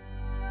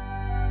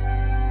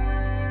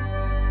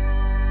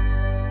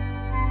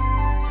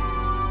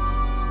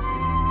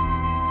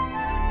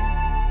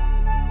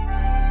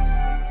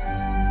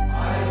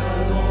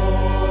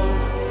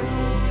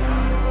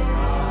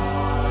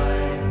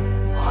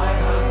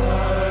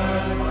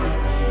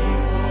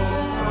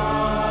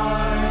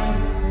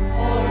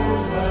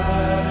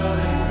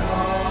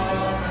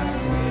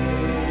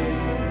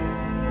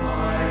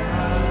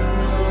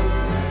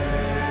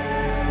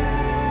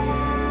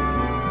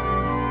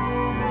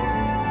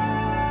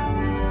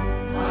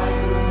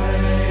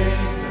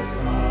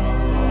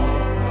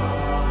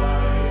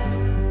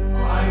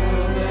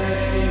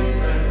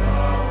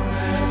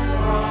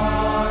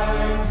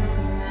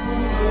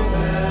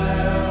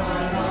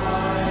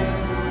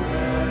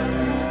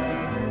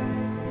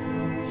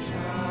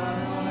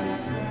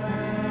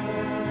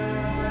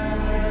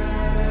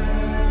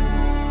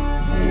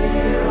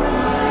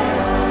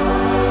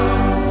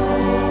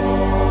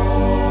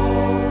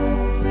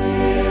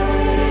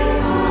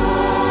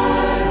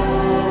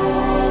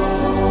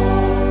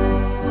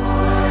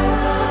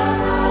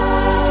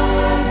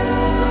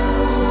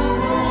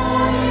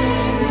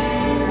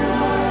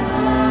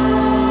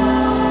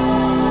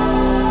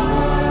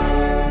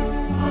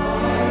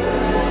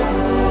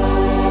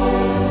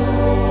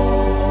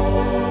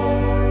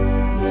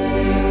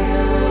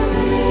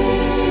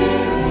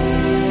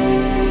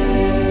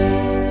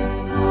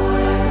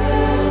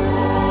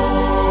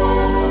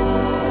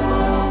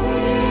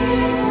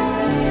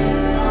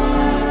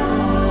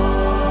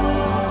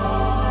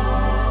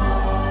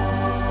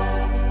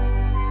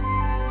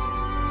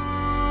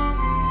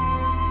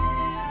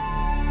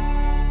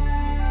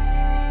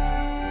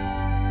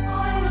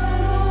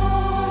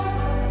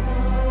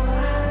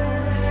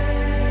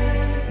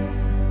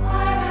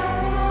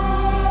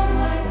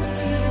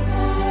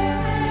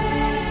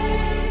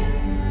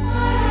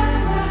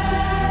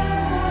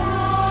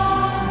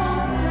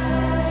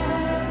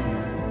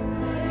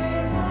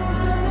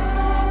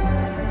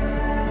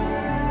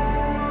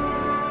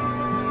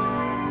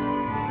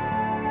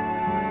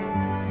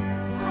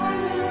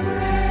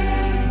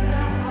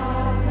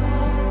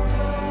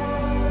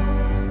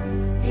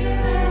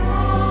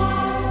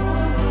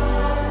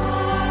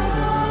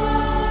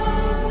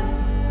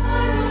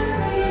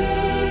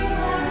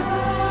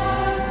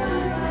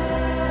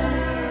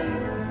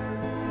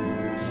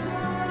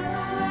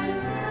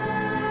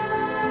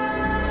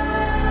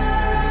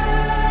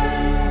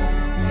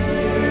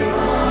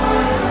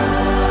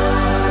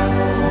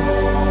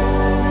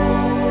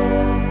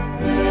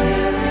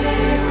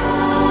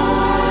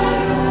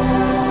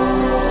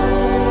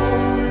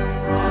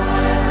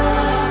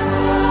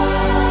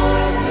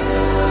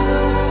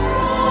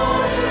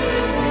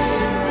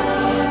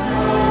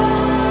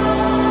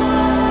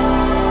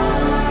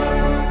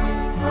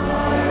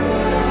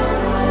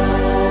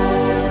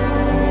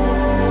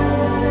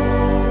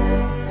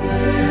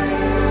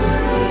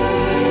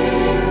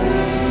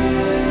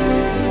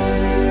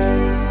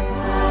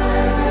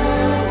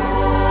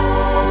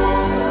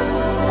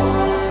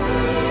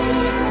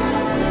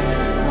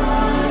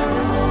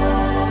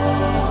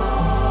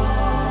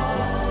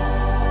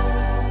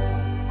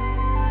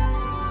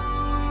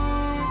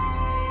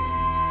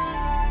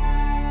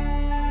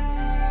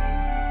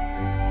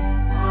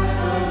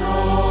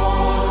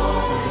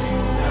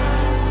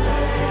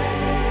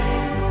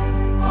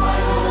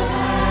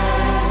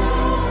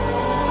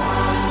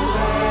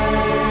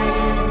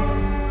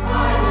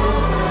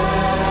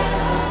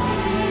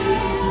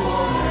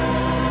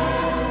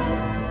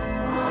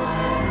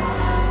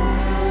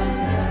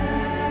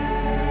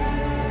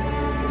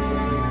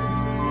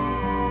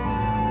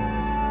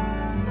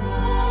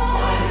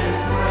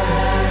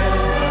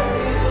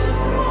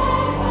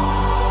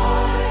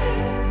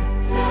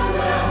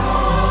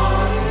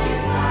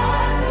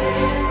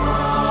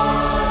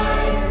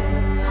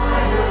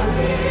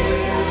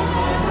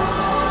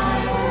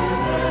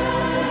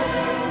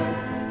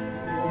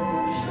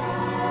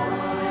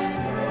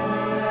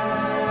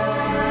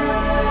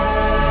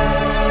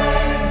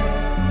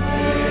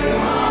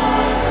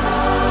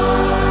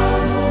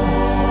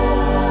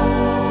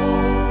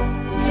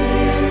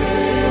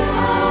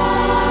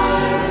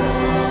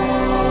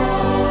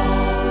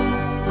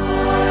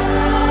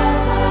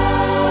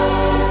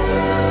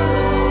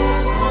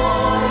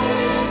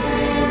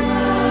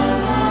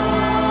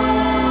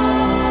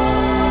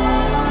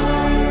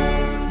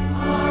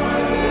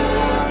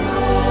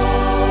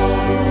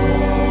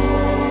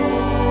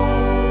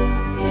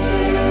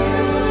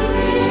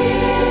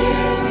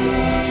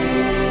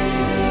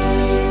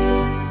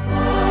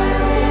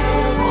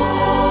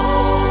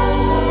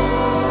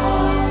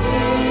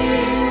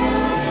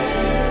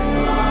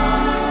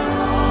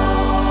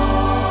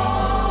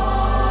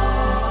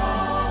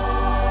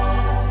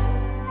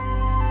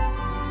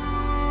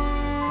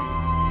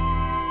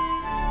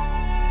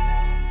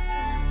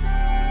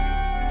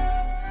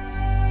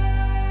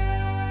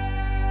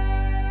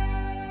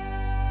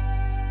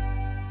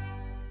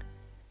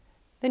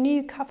 The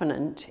new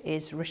covenant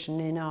is written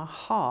in our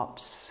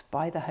hearts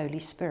by the Holy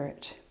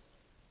Spirit.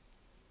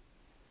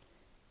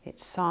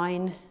 Its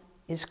sign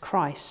is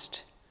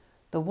Christ,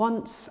 the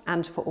once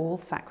and for all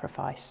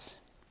sacrifice.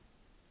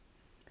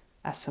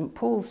 As St.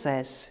 Paul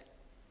says,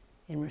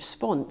 in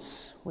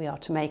response, we are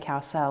to make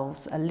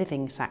ourselves a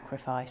living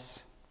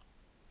sacrifice.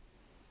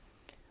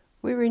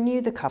 We renew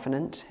the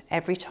covenant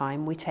every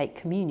time we take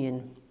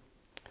communion.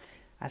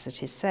 As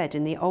it is said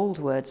in the old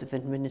words of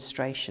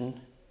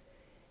administration,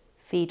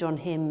 feed on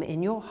him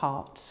in your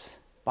hearts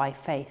by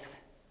faith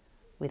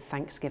with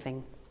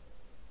thanksgiving.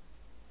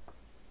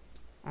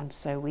 And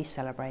so we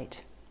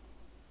celebrate.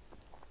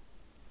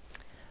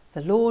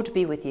 The Lord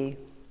be with you,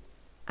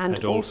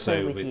 and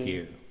also with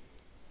you.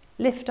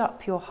 Lift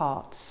up your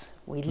hearts.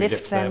 We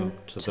lift them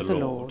to the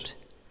Lord.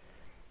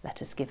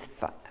 Let us give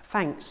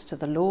thanks to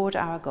the Lord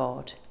our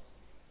God.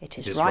 It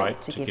is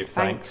right to give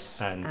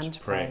thanks and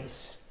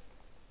praise.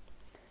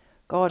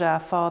 God our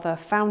Father,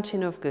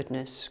 fountain of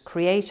goodness,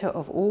 creator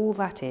of all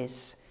that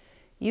is,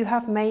 you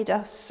have made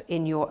us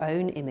in your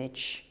own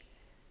image.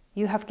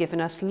 You have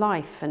given us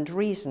life and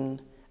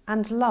reason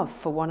and love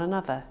for one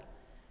another,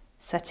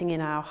 setting in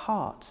our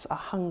hearts a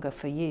hunger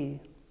for you.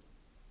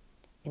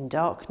 In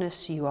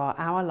darkness you are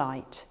our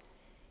light,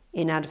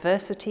 in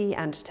adversity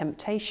and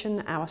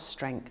temptation our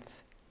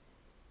strength.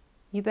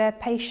 You bear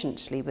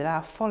patiently with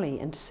our folly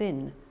and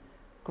sin,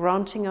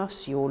 granting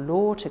us your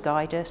law to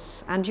guide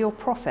us and your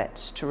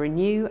prophets to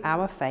renew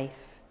our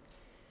faith.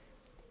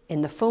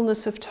 In the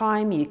fullness of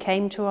time you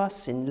came to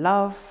us in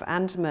love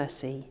and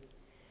mercy.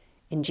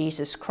 In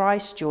Jesus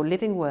Christ, your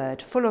living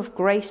word, full of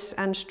grace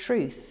and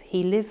truth,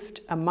 he lived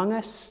among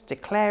us,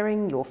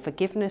 declaring your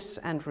forgiveness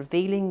and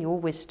revealing your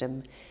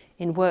wisdom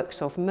in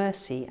works of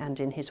mercy and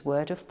in his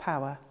word of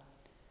power.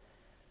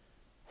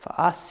 For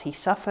us he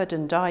suffered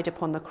and died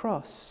upon the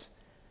cross,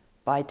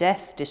 by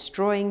death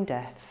destroying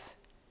death.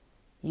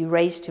 You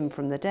raised him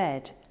from the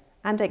dead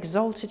and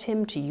exalted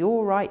him to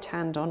your right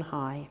hand on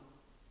high.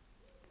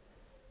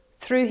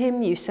 Through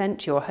him you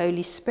sent your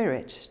Holy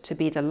Spirit to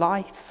be the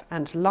life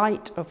and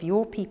light of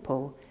your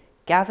people,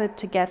 gathered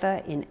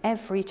together in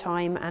every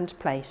time and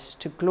place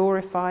to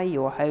glorify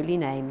your holy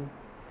name.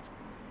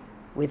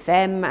 With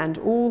them and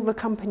all the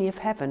company of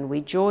heaven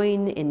we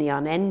join in the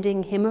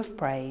unending hymn of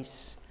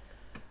praise.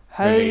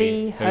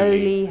 Holy,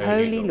 holy,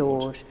 holy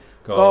Lord,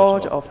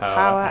 God of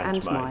power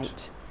and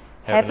might.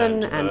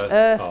 Heaven and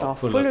earth are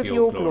full of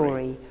your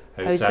glory.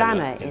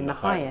 Hosanna in the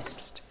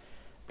highest.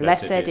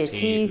 Blessed is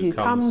he who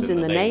comes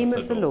in the name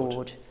of the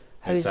Lord.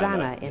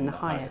 Hosanna in the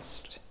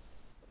highest.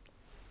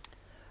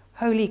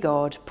 Holy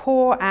God,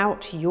 pour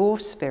out your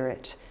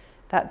Spirit,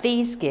 that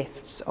these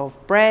gifts of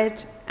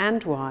bread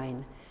and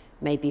wine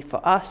may be for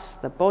us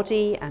the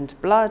body and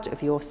blood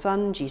of your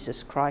Son,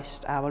 Jesus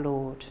Christ our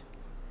Lord,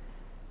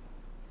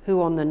 who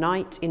on the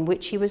night in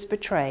which he was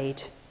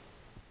betrayed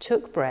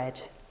took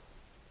bread,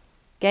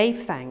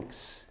 gave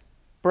thanks,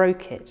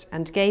 broke it,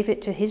 and gave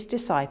it to his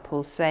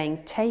disciples,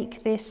 saying,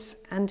 "Take this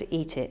and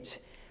eat it.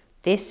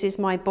 This is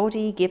my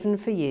body given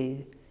for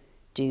you.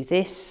 Do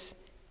this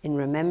in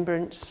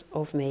remembrance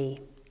of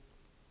me."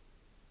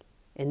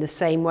 In the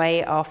same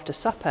way, after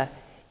supper,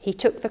 he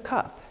took the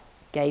cup,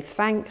 gave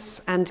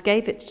thanks, and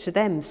gave it to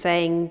them,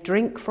 saying,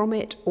 "Drink from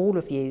it, all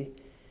of you.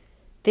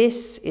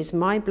 This is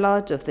my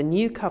blood of the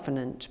new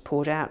covenant,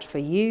 poured out for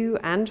you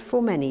and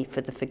for many for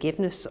the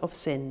forgiveness of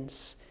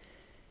sins.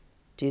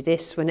 Do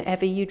this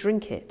whenever you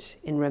drink it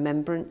in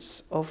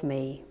remembrance of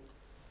me."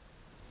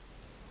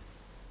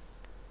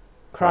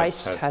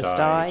 Christ has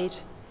died.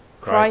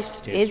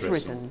 Christ is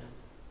risen.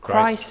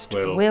 Christ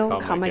will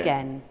come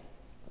again.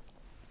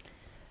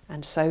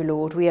 And so,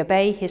 Lord, we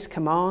obey his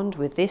command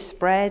with this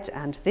bread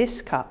and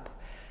this cup,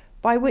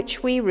 by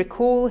which we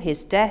recall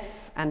his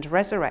death and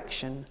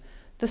resurrection,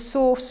 the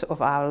source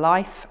of our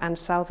life and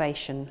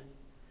salvation.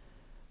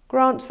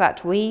 Grant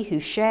that we who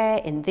share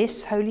in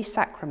this holy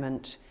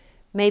sacrament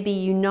may be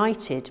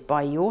united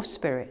by your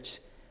Spirit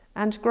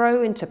and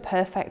grow into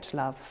perfect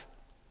love.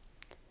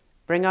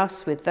 Bring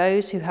us with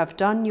those who have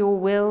done your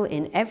will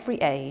in every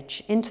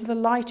age into the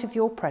light of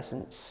your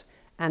presence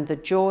and the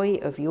joy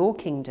of your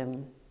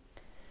kingdom.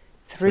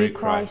 Through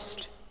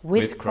Christ,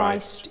 with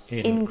Christ,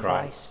 in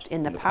Christ,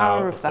 in the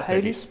power of the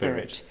Holy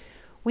Spirit,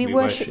 we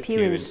worship you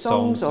in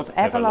songs of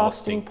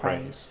everlasting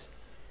praise.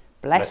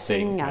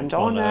 Blessing and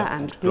honour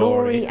and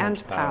glory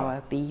and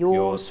power be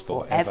yours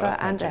for ever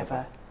and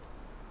ever.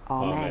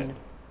 Amen.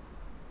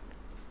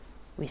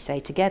 We say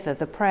together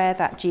the prayer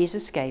that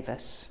Jesus gave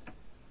us.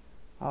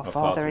 Our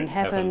Father in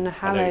heaven,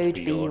 hallowed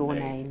be your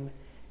name.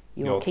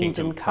 Your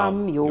kingdom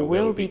come, your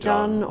will be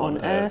done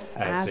on earth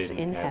as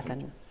in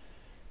heaven.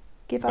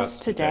 Give us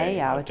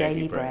today our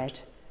daily bread.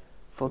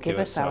 Forgive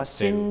us our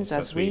sins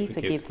as we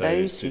forgive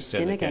those who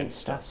sin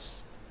against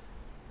us.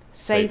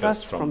 Save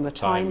us from the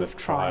time of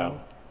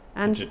trial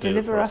and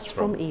deliver us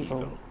from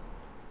evil.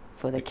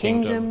 For the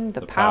kingdom,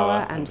 the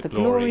power, and the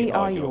glory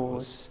are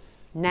yours,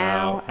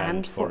 now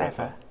and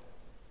forever.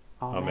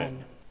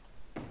 Amen.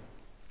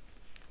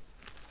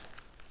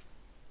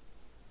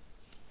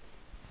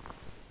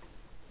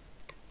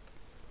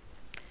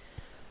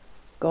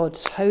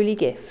 God's holy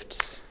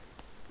gifts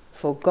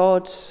for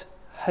God's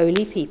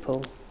holy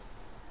people.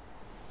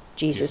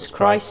 Jesus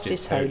Christ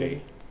is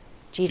holy.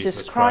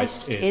 Jesus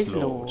Christ is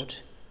Lord.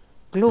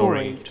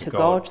 Glory to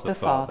God the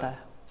Father.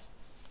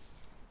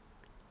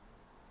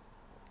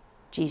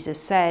 Jesus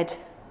said,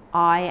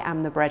 I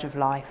am the bread of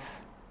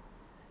life.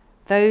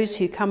 Those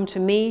who come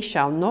to me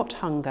shall not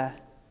hunger,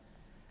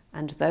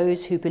 and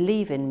those who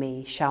believe in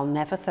me shall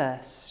never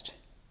thirst.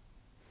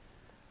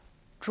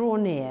 Draw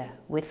near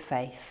with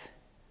faith.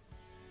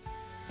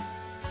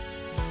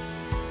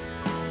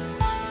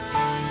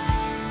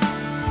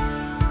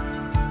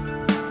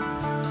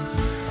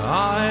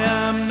 I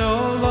am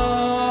no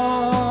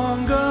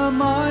longer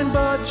mine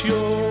but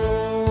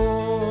yours.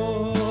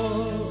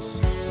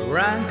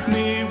 Rank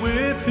me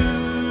with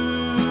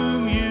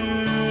whom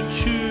you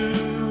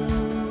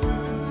choose.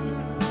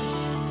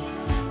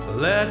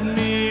 Let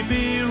me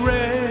be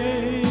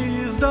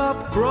raised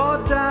up,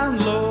 brought down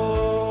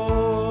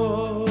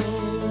low.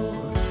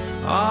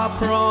 I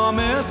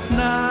promise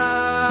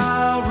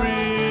now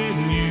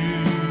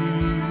renew.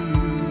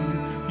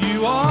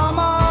 You are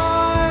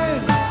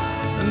mine,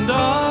 and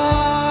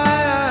I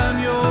am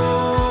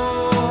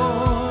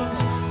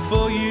yours,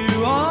 for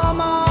you are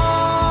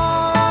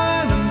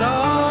mine, and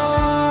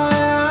I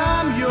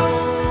am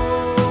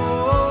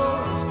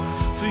yours,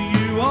 for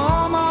you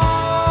are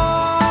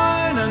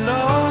mine, and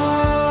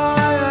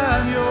I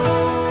am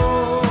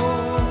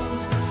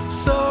yours.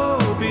 So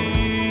be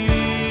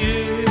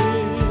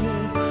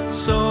it,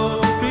 so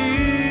be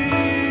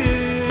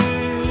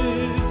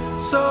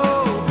it, so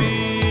be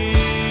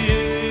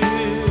it,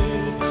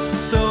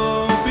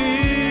 so be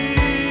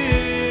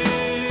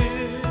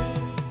it.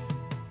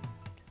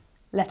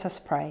 Let us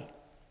pray.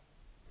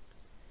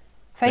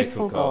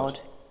 Faithful God,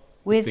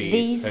 with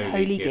these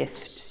holy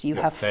gifts you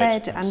have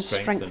fed and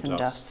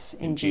strengthened us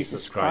in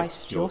Jesus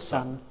Christ, your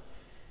Son.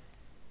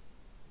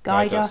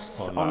 Guide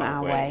us on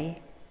our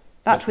way,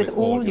 that with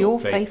all your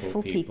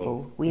faithful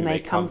people we may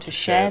come to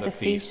share the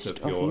feast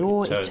of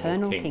your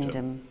eternal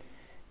kingdom,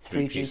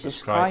 through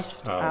Jesus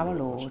Christ our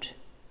Lord.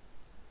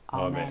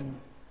 Amen.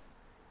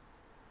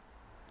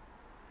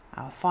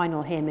 Our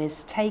final hymn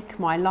is Take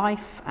My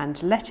Life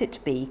and Let It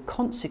Be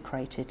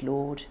Consecrated,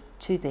 Lord,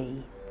 to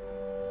Thee.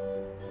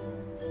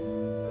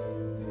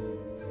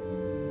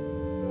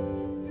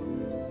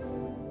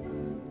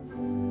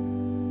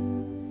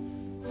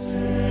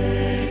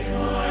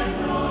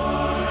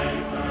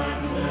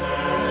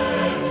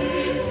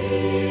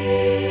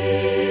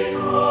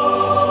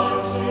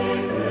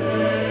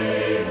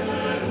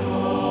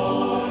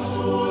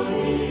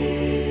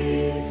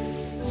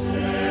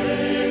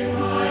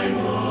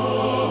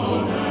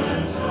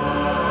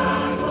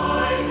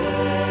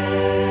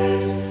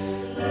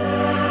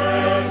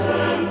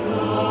 Let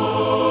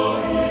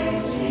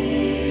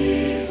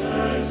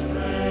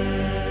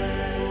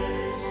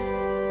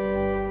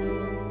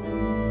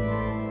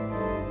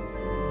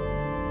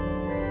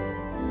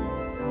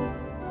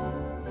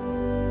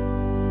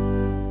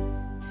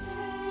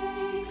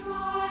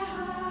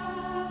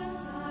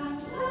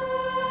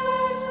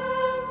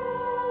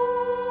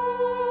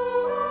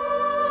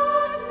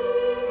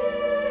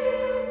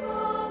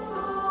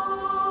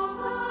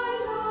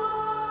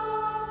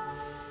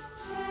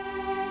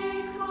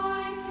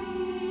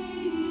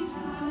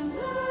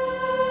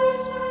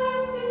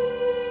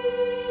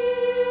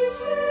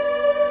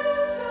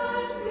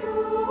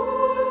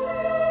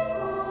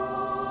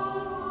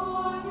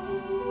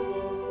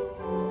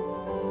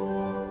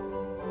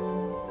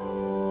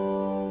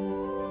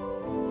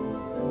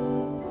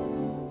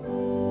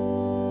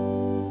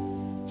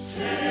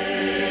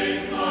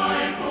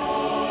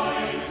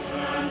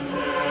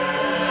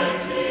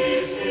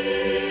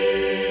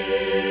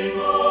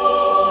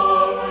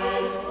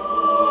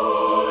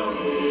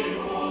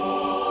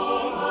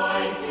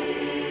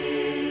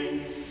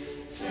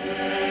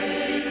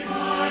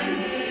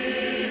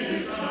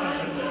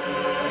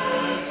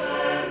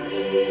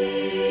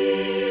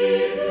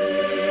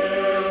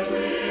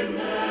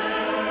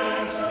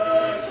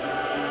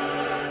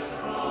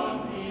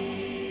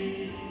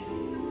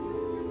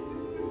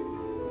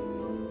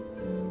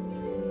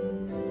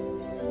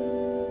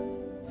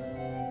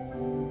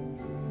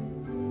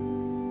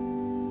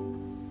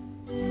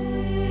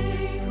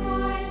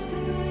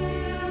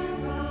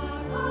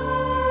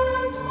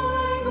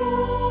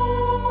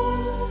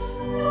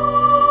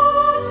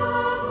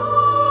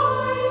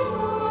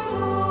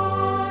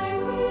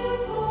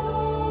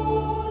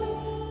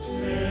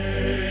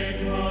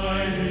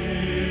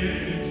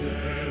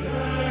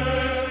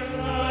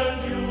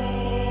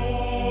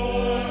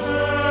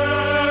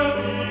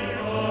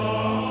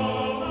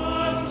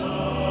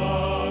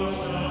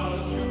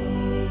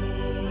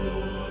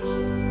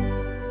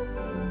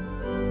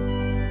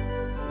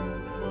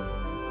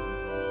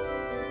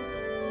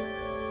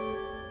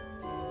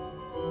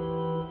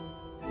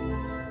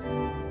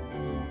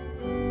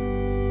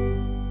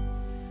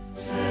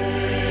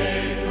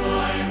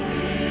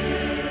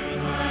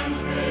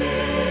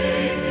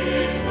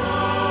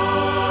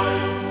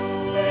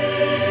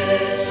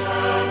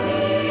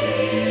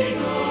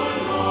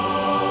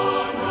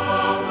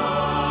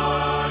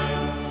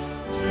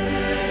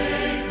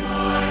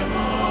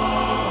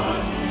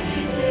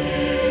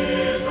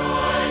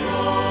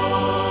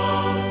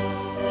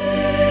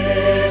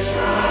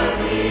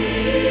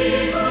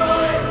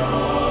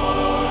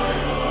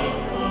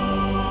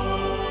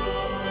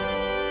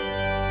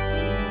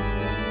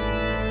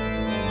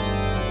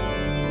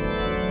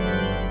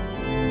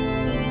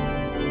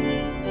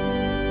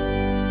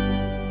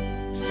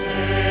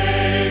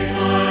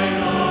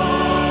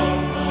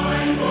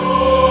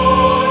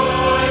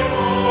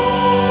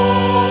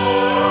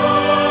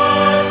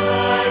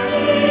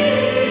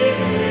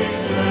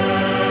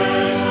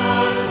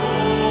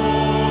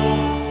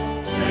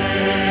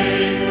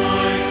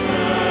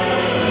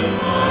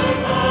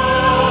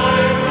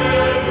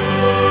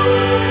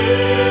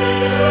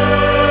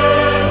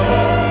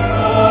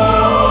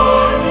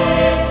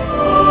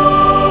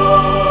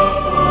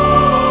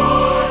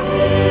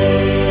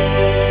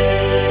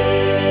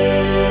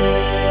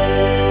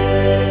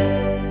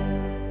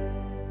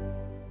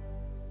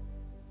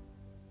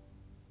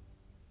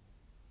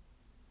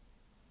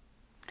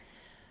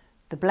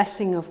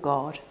blessing of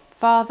God,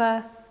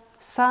 Father,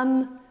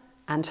 Son,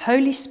 and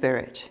Holy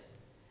Spirit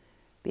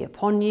be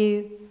upon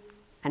you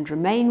and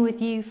remain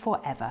with you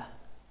forever.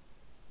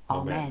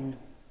 Amen.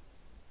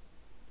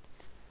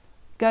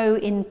 Go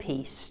in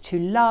peace to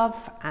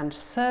love and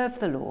serve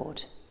the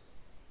Lord.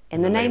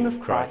 In the name of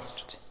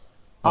Christ.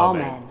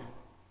 Amen.